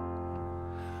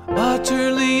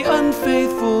 Utterly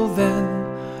unfaithful then,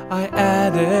 I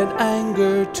added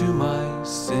anger to my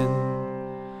sin.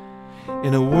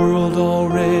 In a world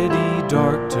already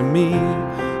dark to me,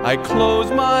 I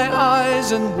closed my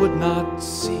eyes and would not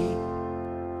see.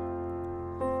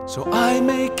 So I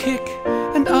may kick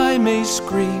and I may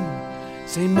scream,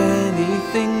 say many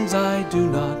things I do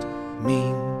not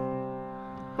mean.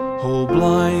 Hold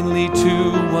blindly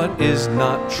to what is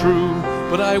not true,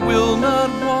 but I will not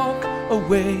walk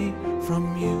away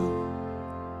from you.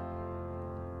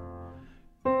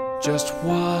 Just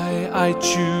why I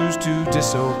choose to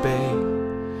disobey,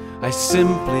 I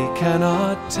simply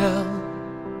cannot tell.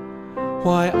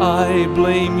 Why I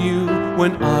blame you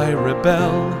when I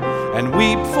rebel and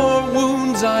weep for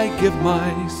wounds I give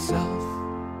myself.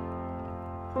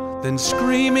 Then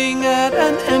screaming at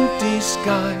an empty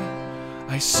sky,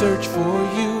 I search for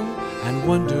you and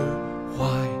wonder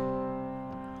why.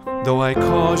 Though I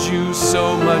cause you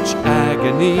so much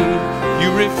agony,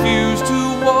 you refuse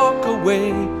to walk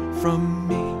away from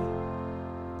me.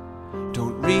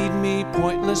 Don't read me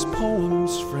pointless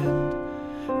poems, friend.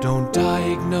 Don't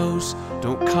diagnose,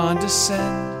 don't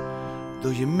condescend.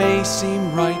 Though you may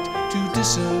seem right to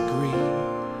disagree,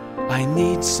 I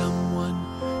need someone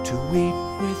to weep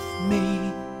with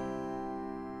me.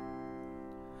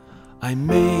 I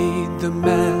made the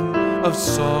man of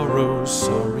sorrow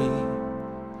sorry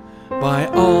by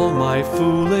all my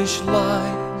foolish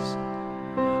lies.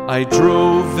 I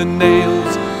drove the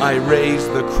nails, I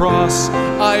raised the cross,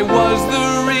 I was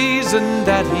the reason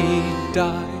that he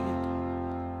died.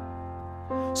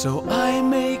 So I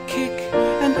may kick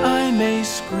and I may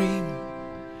scream,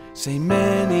 say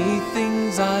many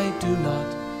things I do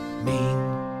not mean.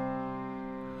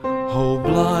 Hold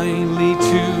blindly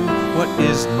to what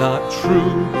is not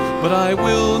true, but I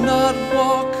will not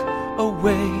walk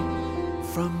away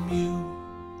from you.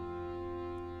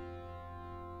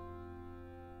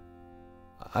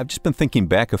 I've just been thinking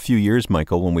back a few years,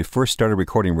 Michael, when we first started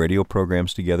recording radio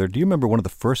programs together. Do you remember one of the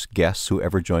first guests who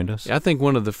ever joined us? I think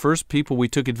one of the first people we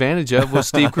took advantage of was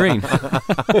Steve Green.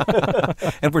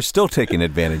 And we're still taking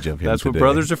advantage of him. That's today. what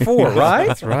brothers are for, right?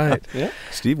 That's right. Yeah.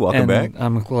 Steve, welcome back.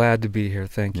 I'm glad to be here.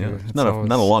 Thank you. It's not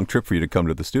a long trip for you to come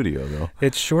to the studio, though.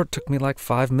 It's short. Took me like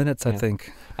 5 minutes, I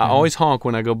think. I always honk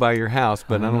when I go by your house,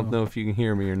 but I don't know if you can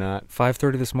hear me or not.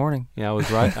 5:30 this morning. Yeah, I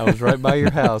was right by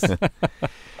your house.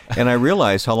 And I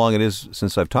realize how long it is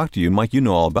since I've talked to you. Mike, you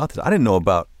know all about this. I didn't know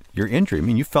about your injury. I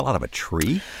mean, you fell out of a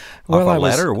tree? Off a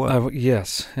ladder or what?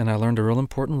 Yes, and I learned a real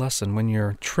important lesson. When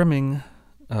you're trimming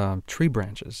tree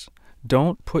branches,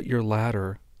 don't put your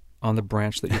ladder on the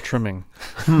branch that you're trimming.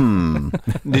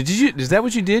 Is that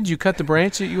what you did? You cut the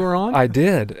branch that you were on? I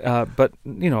did, but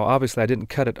obviously I didn't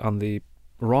cut it on the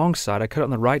wrong side. I cut it on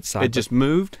the right side. It just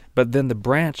moved? But then the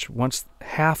branch, once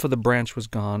half of the branch was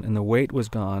gone and the weight was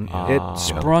gone, it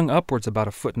sprung upwards about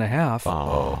 1.5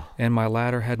 feet, and my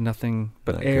ladder had nothing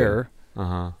but air,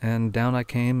 and down I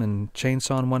came and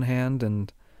chainsaw in one hand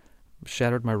and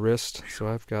shattered my wrist, so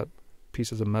I've got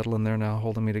pieces of metal in there now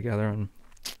holding me together, and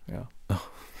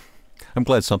I'm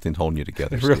glad something's holding you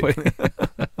together, really.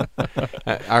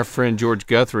 Our friend George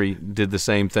Guthrie did the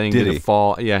same thing. Did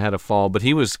he? Had a fall, but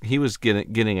he was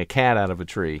getting a cat out of a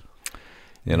tree.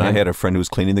 And I had a friend who was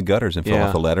cleaning the gutters and fell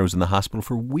off the ladder. Was in the hospital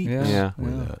for weeks. Yeah.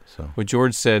 With that, so. Well,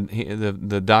 George said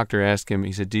the doctor asked him.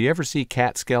 He said, "Do you ever see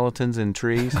cat skeletons in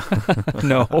trees?"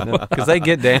 No, because they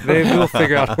get down. They will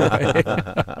figure out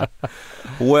a way.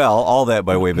 Well, all that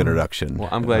by way of introduction. Well,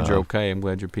 I'm glad you're okay. I'm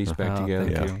glad you're pieced back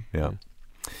together. Thank you. Yeah.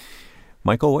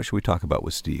 Michael, what should we talk about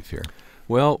with Steve here?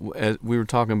 Well, as we were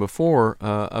talking before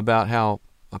about how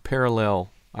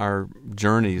parallel our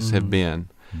journeys have been,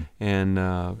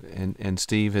 and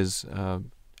Steve has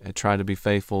tried to be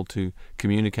faithful to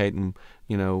communicate, and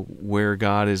where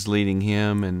God is leading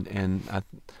him, and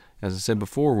as I said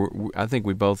before, I think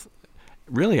we both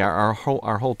really our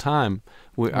whole time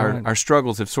our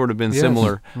struggles have sort of been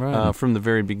similar from the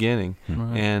very beginning,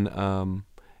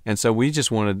 and so we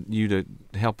just wanted you to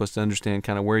help us to understand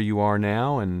kind of where you are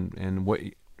now and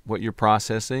what you're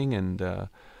processing. And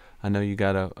I know you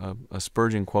got a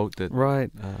Spurgeon quote that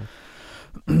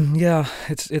yeah,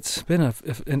 it's been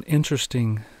an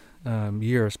interesting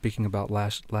year. Speaking about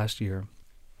last year,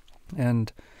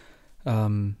 and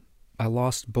I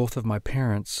lost both of my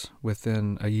parents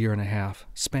within a 1.5-year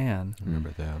span. I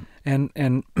remember that,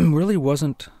 and really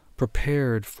wasn't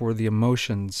prepared for the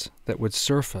emotions that would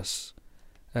surface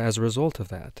as a result of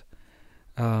that.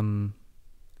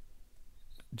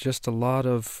 Just a lot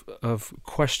of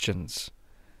questions,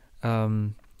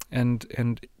 and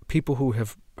people who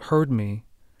have heard me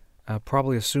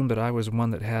probably assumed that I was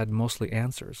one that had mostly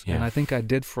answers, and I think I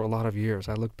did for a lot of years.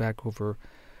 I look back over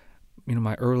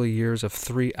my early years of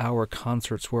 3-hour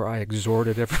concerts where I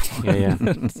exhorted everyone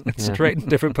and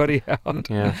straightened everybody out.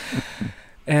 Yeah.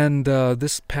 And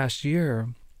this past year,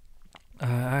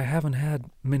 I haven't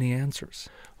had many answers.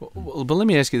 Well, but let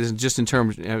me ask you this, just in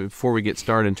terms, before we get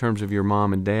started, in terms of your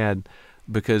mom and dad,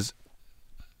 because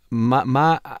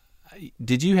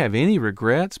did you have any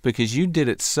regrets? Because you did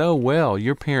it so well.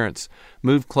 Your parents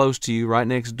moved close to you, right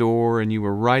next door, and you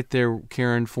were right there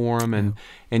caring for them.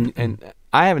 And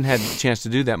I haven't had the chance to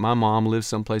do that. My mom lives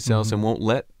someplace else and won't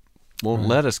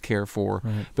let us care for her.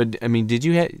 Right. But I mean, did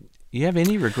you have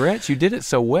any regrets? You did it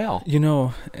so well.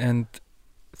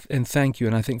 And thank you.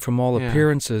 And I think from all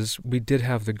appearances, we did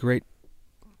have the great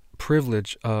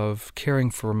privilege of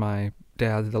caring for my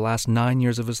dad the last 9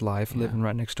 years of his life, living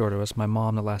right next door to us. My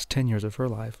mom the last 10 years of her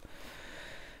life.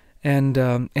 And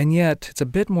yet it's a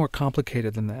bit more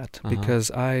complicated than that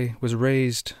because I was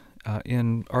raised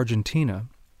in Argentina,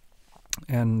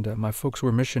 and my folks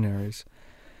were missionaries,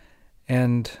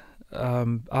 and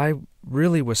I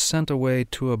really was sent away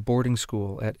to a boarding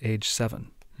school at age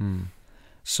 7.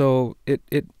 So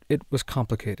it was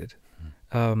complicated.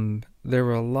 There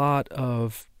were a lot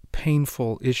of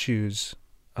painful issues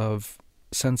of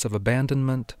sense of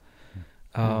abandonment.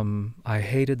 I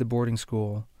hated the boarding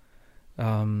school.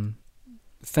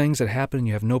 Things that happen,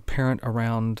 you have no parent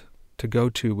around to go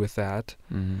to with that.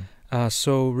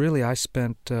 So really I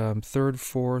spent 3rd,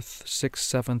 4th,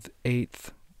 6th, 7th,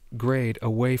 8th grade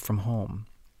away from home.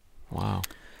 Wow.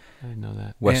 I didn't know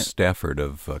that. Wes Stafford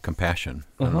of Compassion.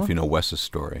 I don't know if you know Wes's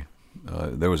story.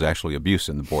 There was actually abuse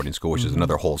in the boarding school, which is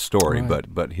another whole story,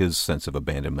 but his sense of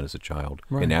abandonment as a child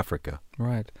in Africa.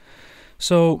 Right.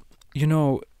 So,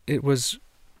 it was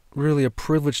really a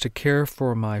privilege to care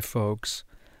for my folks,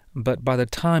 but by the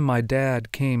time my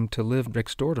dad came to live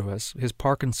next door to us, his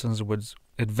Parkinson's was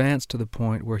advanced to the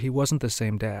point where he wasn't the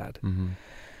same dad.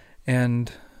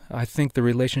 And I think the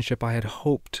relationship I had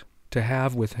hoped to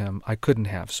have with him, I couldn't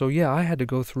have. So, I had to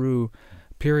go through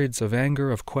periods of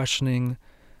anger, of questioning,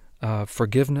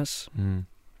 forgiveness.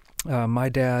 My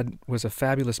dad was a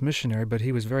fabulous missionary, but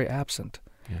he was very absent.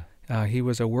 He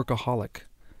was a workaholic.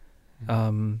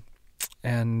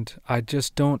 And I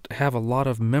just don't have a lot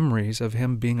of memories of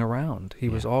him being around. He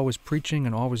was always preaching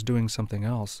and always doing something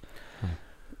else.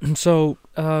 So,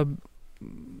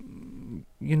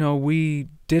 we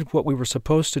did what we were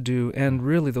supposed to do, and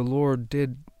really the Lord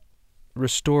did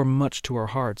restore much to our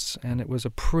hearts, and it was a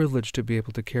privilege to be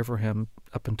able to care for him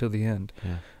up until the end.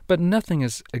 But nothing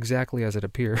is exactly as it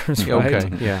appears, right?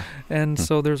 And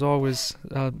so there's always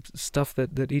stuff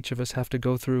that each of us have to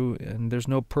go through, and there's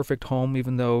no perfect home,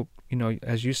 even though,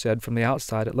 as you said, from the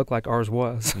outside it looked like ours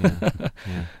was.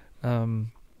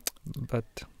 But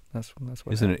that's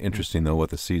what Isn't happened. it interesting, though,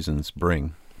 what the seasons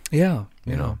bring? You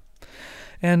know.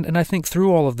 And I think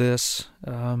through all of this,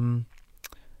 I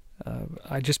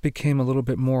just became a little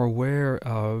bit more aware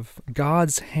of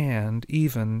God's hand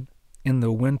even in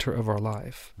the winter of our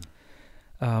life.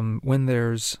 When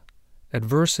there's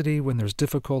adversity, when there's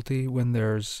difficulty, when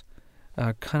there's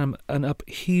kind of an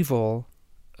upheaval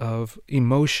of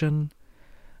emotion,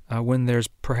 when there's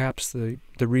perhaps the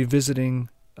revisiting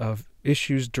of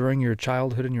issues during your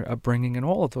childhood and your upbringing and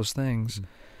all of those things,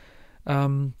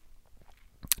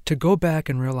 to go back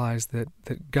and realize that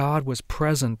God was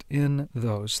present in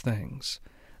those things,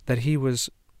 that He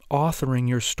was authoring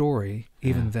your story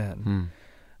even then.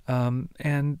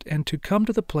 And to come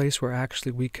to the place where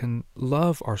actually we can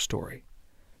love our story,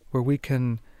 where we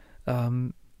can,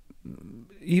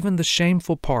 even the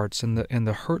shameful parts and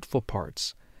the hurtful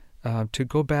parts, to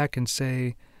go back and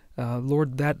say,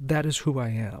 Lord, that is who I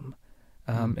am,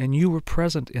 and you were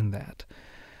present in that.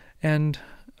 And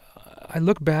I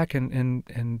look back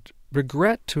and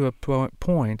regret to a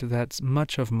point that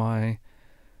much of my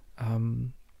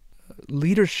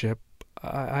leadership,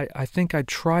 I think I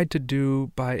tried to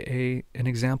do by an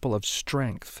example of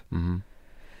strength.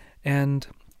 And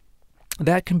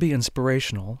that can be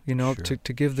inspirational,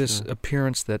 to give this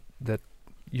appearance that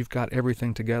you've got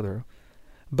everything together.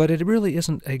 But it really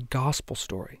isn't a gospel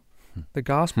story. The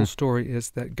gospel story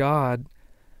is that God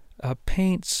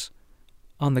paints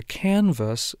on the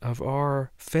canvas of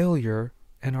our failure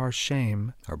and our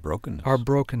shame, our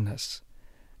brokenness.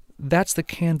 That's the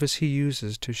canvas He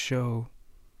uses to show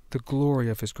the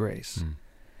glory of His grace.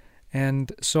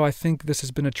 And so I think this has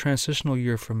been a transitional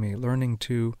year for me, learning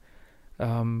to,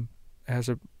 as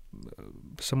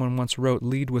someone once wrote,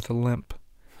 lead with a limp,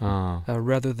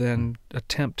 rather than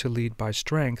attempt to lead by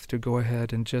strength, to go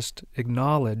ahead and just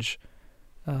acknowledge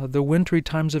the wintry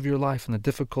times of your life and the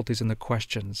difficulties and the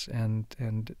questions,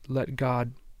 and let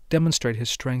God demonstrate His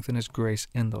strength and His grace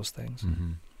in those things.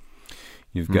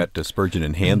 You've got Spurgeon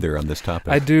in hand there on this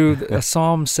topic. I do.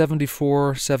 Psalm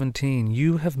 74:17.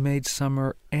 You have made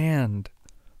summer and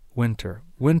winter.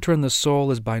 Winter in the soul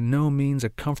is by no means a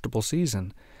comfortable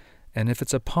season, and if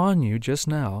it's upon you just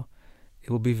now, it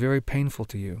will be very painful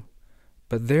to you.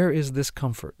 But there is this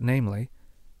comfort, namely,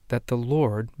 that the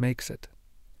Lord makes it.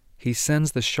 He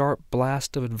sends the sharp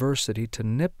blast of adversity to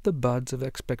nip the buds of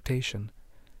expectation.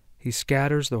 He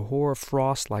scatters the hoar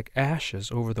frost like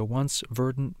ashes over the once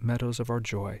verdant meadows of our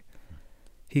joy.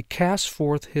 He casts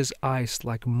forth his ice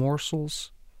like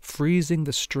morsels, freezing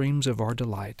the streams of our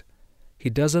delight. He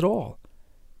does it all.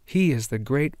 He is the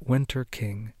great winter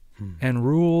king and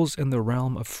rules in the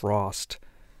realm of frost,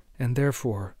 and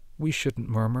therefore we shouldn't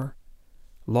murmur.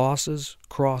 Losses,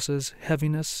 crosses,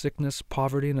 heaviness, sickness,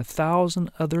 poverty, and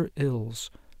 1,000 other ills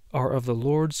are of the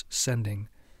Lord's sending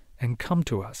and come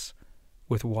to us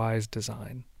with wise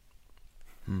design.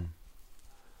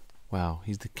 Wow,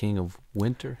 he's the king of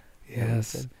winter?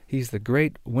 Yes, he's the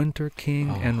great winter king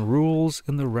and rules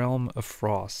in the realm of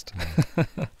frost.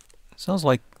 Sounds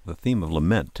like the theme of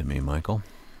lament to me, Michael.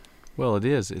 Well, it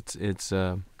is. It's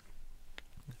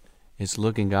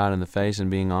looking God in the face and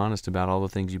being honest about all the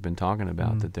things you've been talking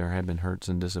about, that there have been hurts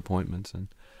and disappointments, and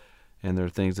there are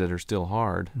things that are still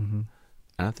hard. And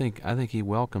I think he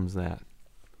welcomes that.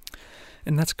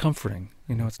 And that's comforting.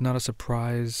 It's not a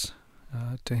surprise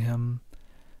to him.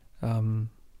 The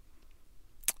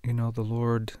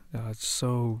Lord is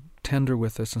so tender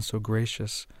with us and so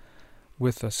gracious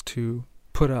with us to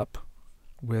put up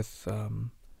with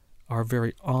our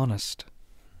very honest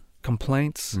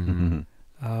complaints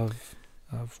of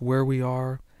where we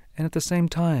are, and at the same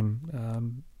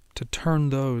time to turn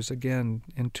those again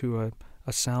into a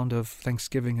sound of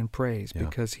thanksgiving and praise,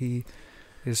 because He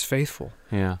is faithful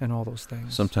in all those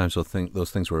things. Sometimes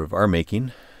those things were of our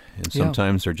making, and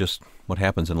sometimes they're just what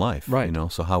happens in life. Right.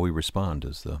 So how we respond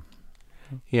is the...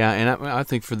 Yeah, and I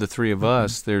think for the three of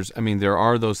us, there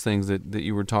are those things that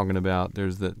you were talking about.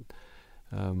 There's that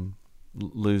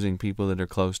losing people that are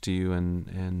close to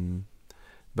you,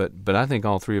 but I think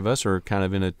all three of us are kind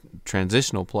of in a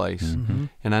transitional place.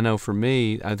 And I know for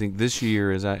me, I think this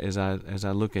year, as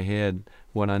I look ahead,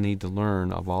 what I need to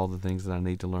learn of all the things that I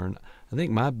need to learn, I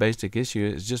think my basic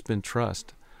issue has just been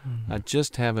trust. I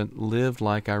just haven't lived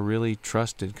like I really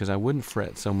trusted, because I wouldn't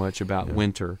fret so much about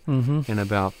winter and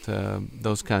about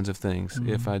those kinds of things.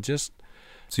 If I just...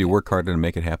 So you work hard to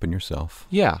make it happen yourself.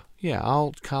 Yeah.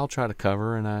 I'll try to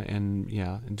cover and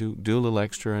do a little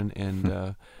extra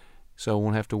and so I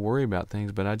won't have to worry about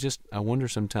things. But I wonder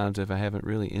sometimes if I haven't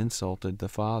really insulted the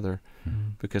Father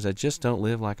because I just don't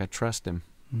live like I trust Him.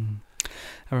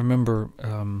 I remember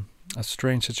a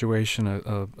strange situation.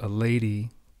 A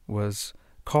lady was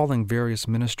calling various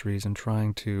ministries and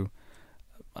trying to,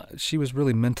 she was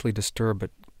really mentally disturbed, but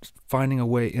finding a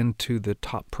way into the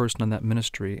top person in that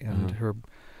ministry, and her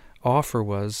offer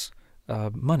was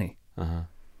money.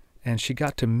 And she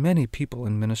got to many people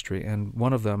in ministry, and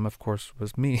one of them, of course,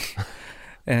 was me.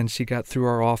 And she got through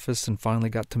our office and finally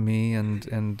got to me,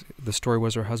 and the story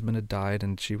was her husband had died,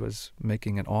 and she was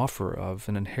making an offer of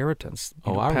an inheritance.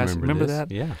 I remember this.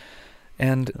 That? Yeah.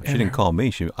 And she didn't call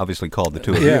me. She obviously called the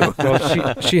two of you.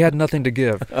 Well, she had nothing to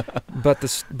give.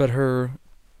 But her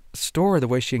story, the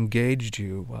way she engaged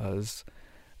you was,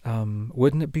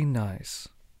 wouldn't it be nice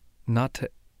not to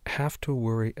have to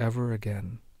worry ever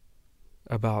again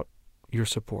about your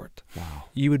support? Wow.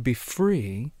 You would be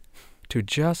free to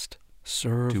just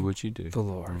serve do what you do. the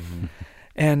Lord.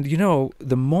 And,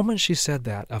 the moment she said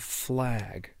that, a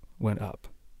flag went up.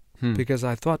 Because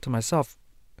I thought to myself,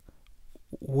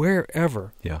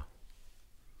 wherever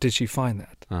did she find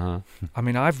that? I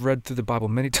mean, I've read through the Bible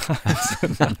many times,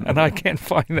 and I can't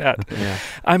find that.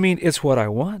 I mean, it's what I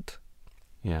want.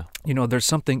 Yeah. There's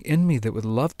something in me that would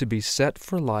love to be set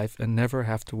for life and never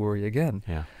have to worry again.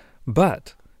 Yeah.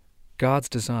 But God's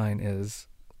design is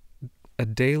a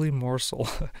daily morsel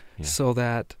so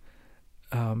that,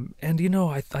 I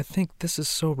think this is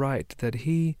so right, that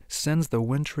He sends the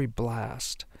wintry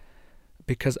blast,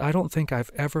 because I don't think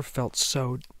I've ever felt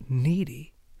so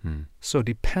needy, so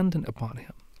dependent upon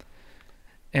Him.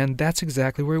 And that's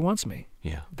exactly where He wants me.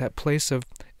 Yeah. That place of,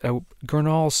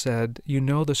 Gurnall said,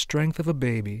 the strength of a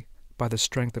baby by the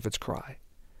strength of its cry.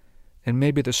 And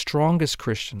maybe the strongest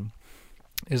Christian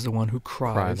is the one who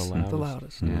cries the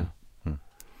loudest. Yeah.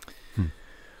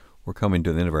 We're coming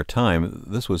to the end of our time.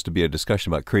 This was to be a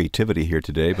discussion about creativity here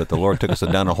today, but the Lord took us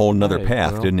down a whole nother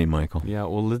path, didn't He, Michael? Yeah,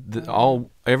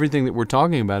 well, everything that we're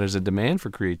talking about is a demand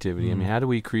for creativity. I mean, how do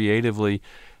we creatively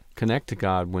connect to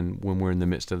God when we're in the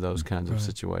midst of those kinds of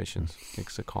situations?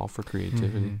 It's a call for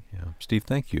creativity. Yeah. Steve,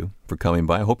 thank you for coming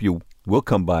by. I hope you will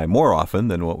come by more often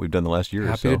than what we've done the last year or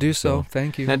so. Happy to do so.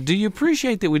 Thank you. Now, do you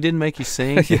appreciate that we didn't make you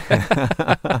sing?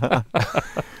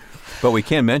 But we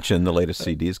can mention the latest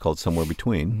CD is called Somewhere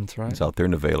Between. That's right. It's out there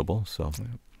and available. So,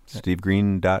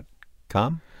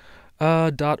 stevegreen.com?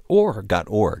 .org.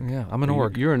 .org. Yeah, I'm an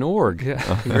org. You're an org. Yeah.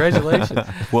 Congratulations.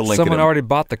 We'll link Someone it already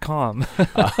bought the com.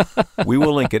 We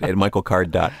will link it at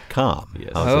michaelcard.com.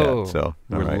 Yes. How's Oh. that? So,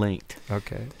 We're all right. linked.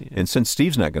 Okay. And since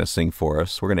Steve's not going to sing for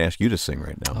us, we're going to ask you to sing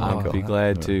right now, Michael. I'll be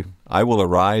glad to. I will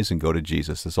arise and go to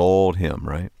Jesus. This old hymn,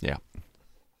 right? Yeah.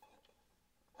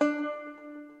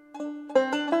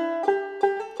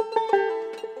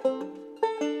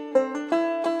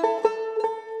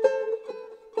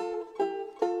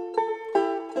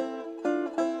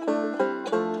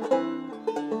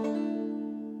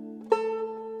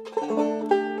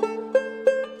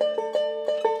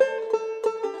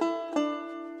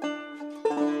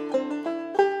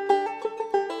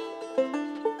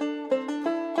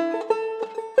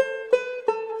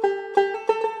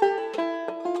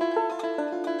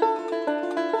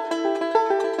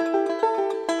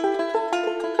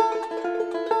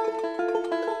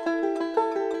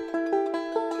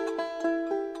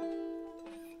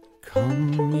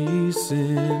 Come, ye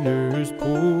sinners,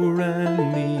 poor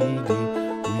and needy,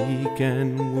 weak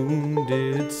and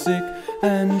wounded, sick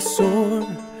and sore.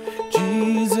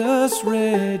 Jesus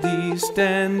ready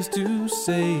stands to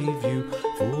save you,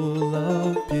 full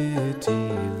of pity,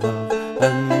 love,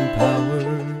 and power.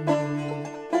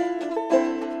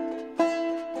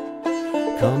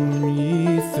 Come,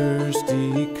 ye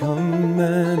thirsty, come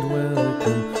and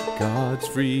welcome God's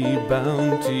free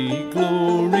bounty,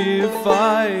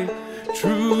 glorify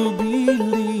true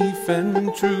belief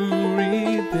and true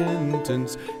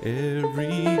repentance,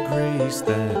 every grace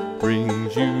that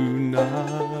brings you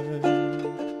nigh.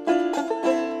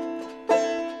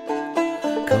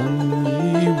 Come,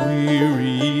 ye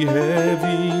weary,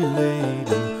 heavy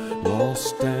laden,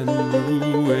 lost and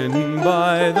ruined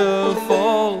by the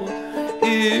fall.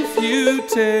 If you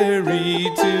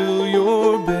tarry till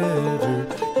you're better,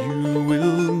 you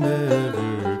will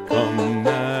never come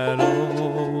at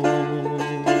all.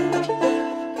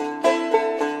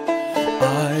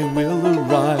 I will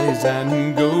arise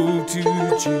and go to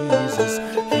Jesus.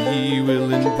 He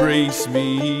will embrace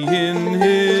me in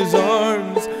his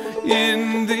arms,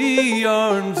 in the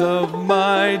arms of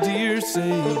my dear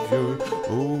Savior.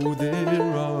 Oh,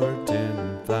 there are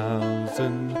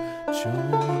 10,000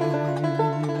 charms.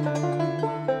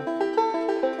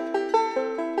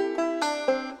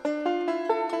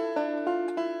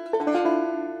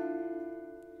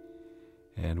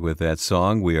 And with that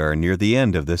song, we are near the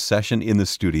end of this session in the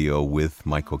studio with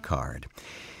Michael Card.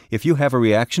 If you have a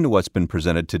reaction to what's been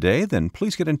presented today, then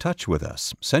please get in touch with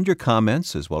us. Send your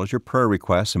comments as well as your prayer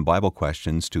requests and Bible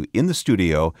questions to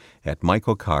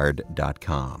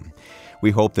inthestudio@michaelcard.com.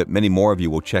 We hope that many more of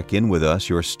you will check in with us.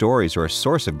 Your stories are a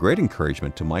source of great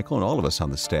encouragement to Michael and all of us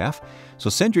on the staff. So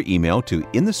send your email to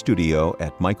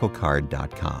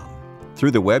inthestudio@michaelcard.com.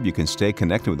 Through the web, you can stay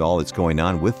connected with all that's going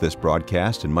on with this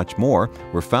broadcast and much more.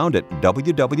 We're found at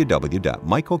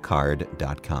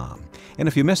www.michaelcard.com. And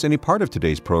if you miss any part of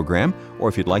today's program, or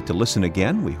if you'd like to listen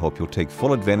again, we hope you'll take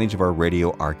full advantage of our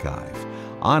radio archive.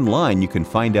 Online, you can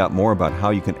find out more about how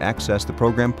you can access the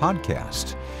program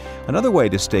podcast. Another way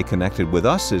to stay connected with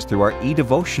us is through our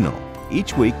e-devotional.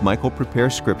 Each week, Michael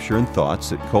prepares scripture and thoughts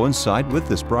that coincide with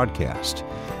this broadcast.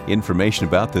 Information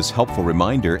about this helpful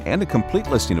reminder and a complete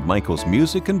listing of Michael's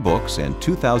music and books and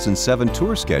 2007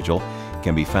 tour schedule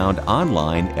can be found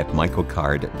online at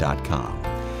michaelcard.com.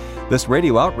 This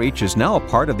radio outreach is now a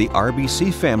part of the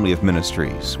RBC family of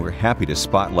ministries. We're happy to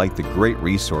spotlight the great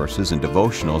resources and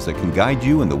devotionals that can guide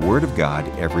you in the Word of God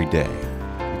every day.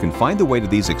 You can find the way to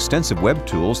these extensive web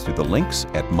tools through the links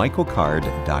at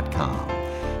michaelcard.com.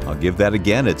 I'll give that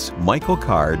again. It's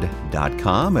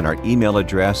michaelcard.com, and our email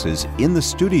address is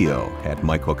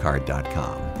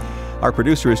inthestudio@michaelcard.com. Our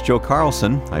producer is Joe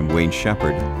Carlson. I'm Wayne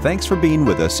Shepherd. Thanks for being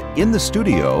with us in the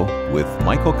studio with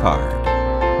Michael Card.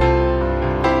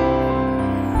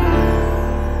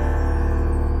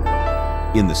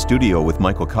 In the Studio with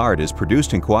Michael Card is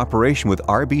produced in cooperation with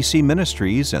RBC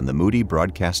Ministries and the Moody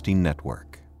Broadcasting Network.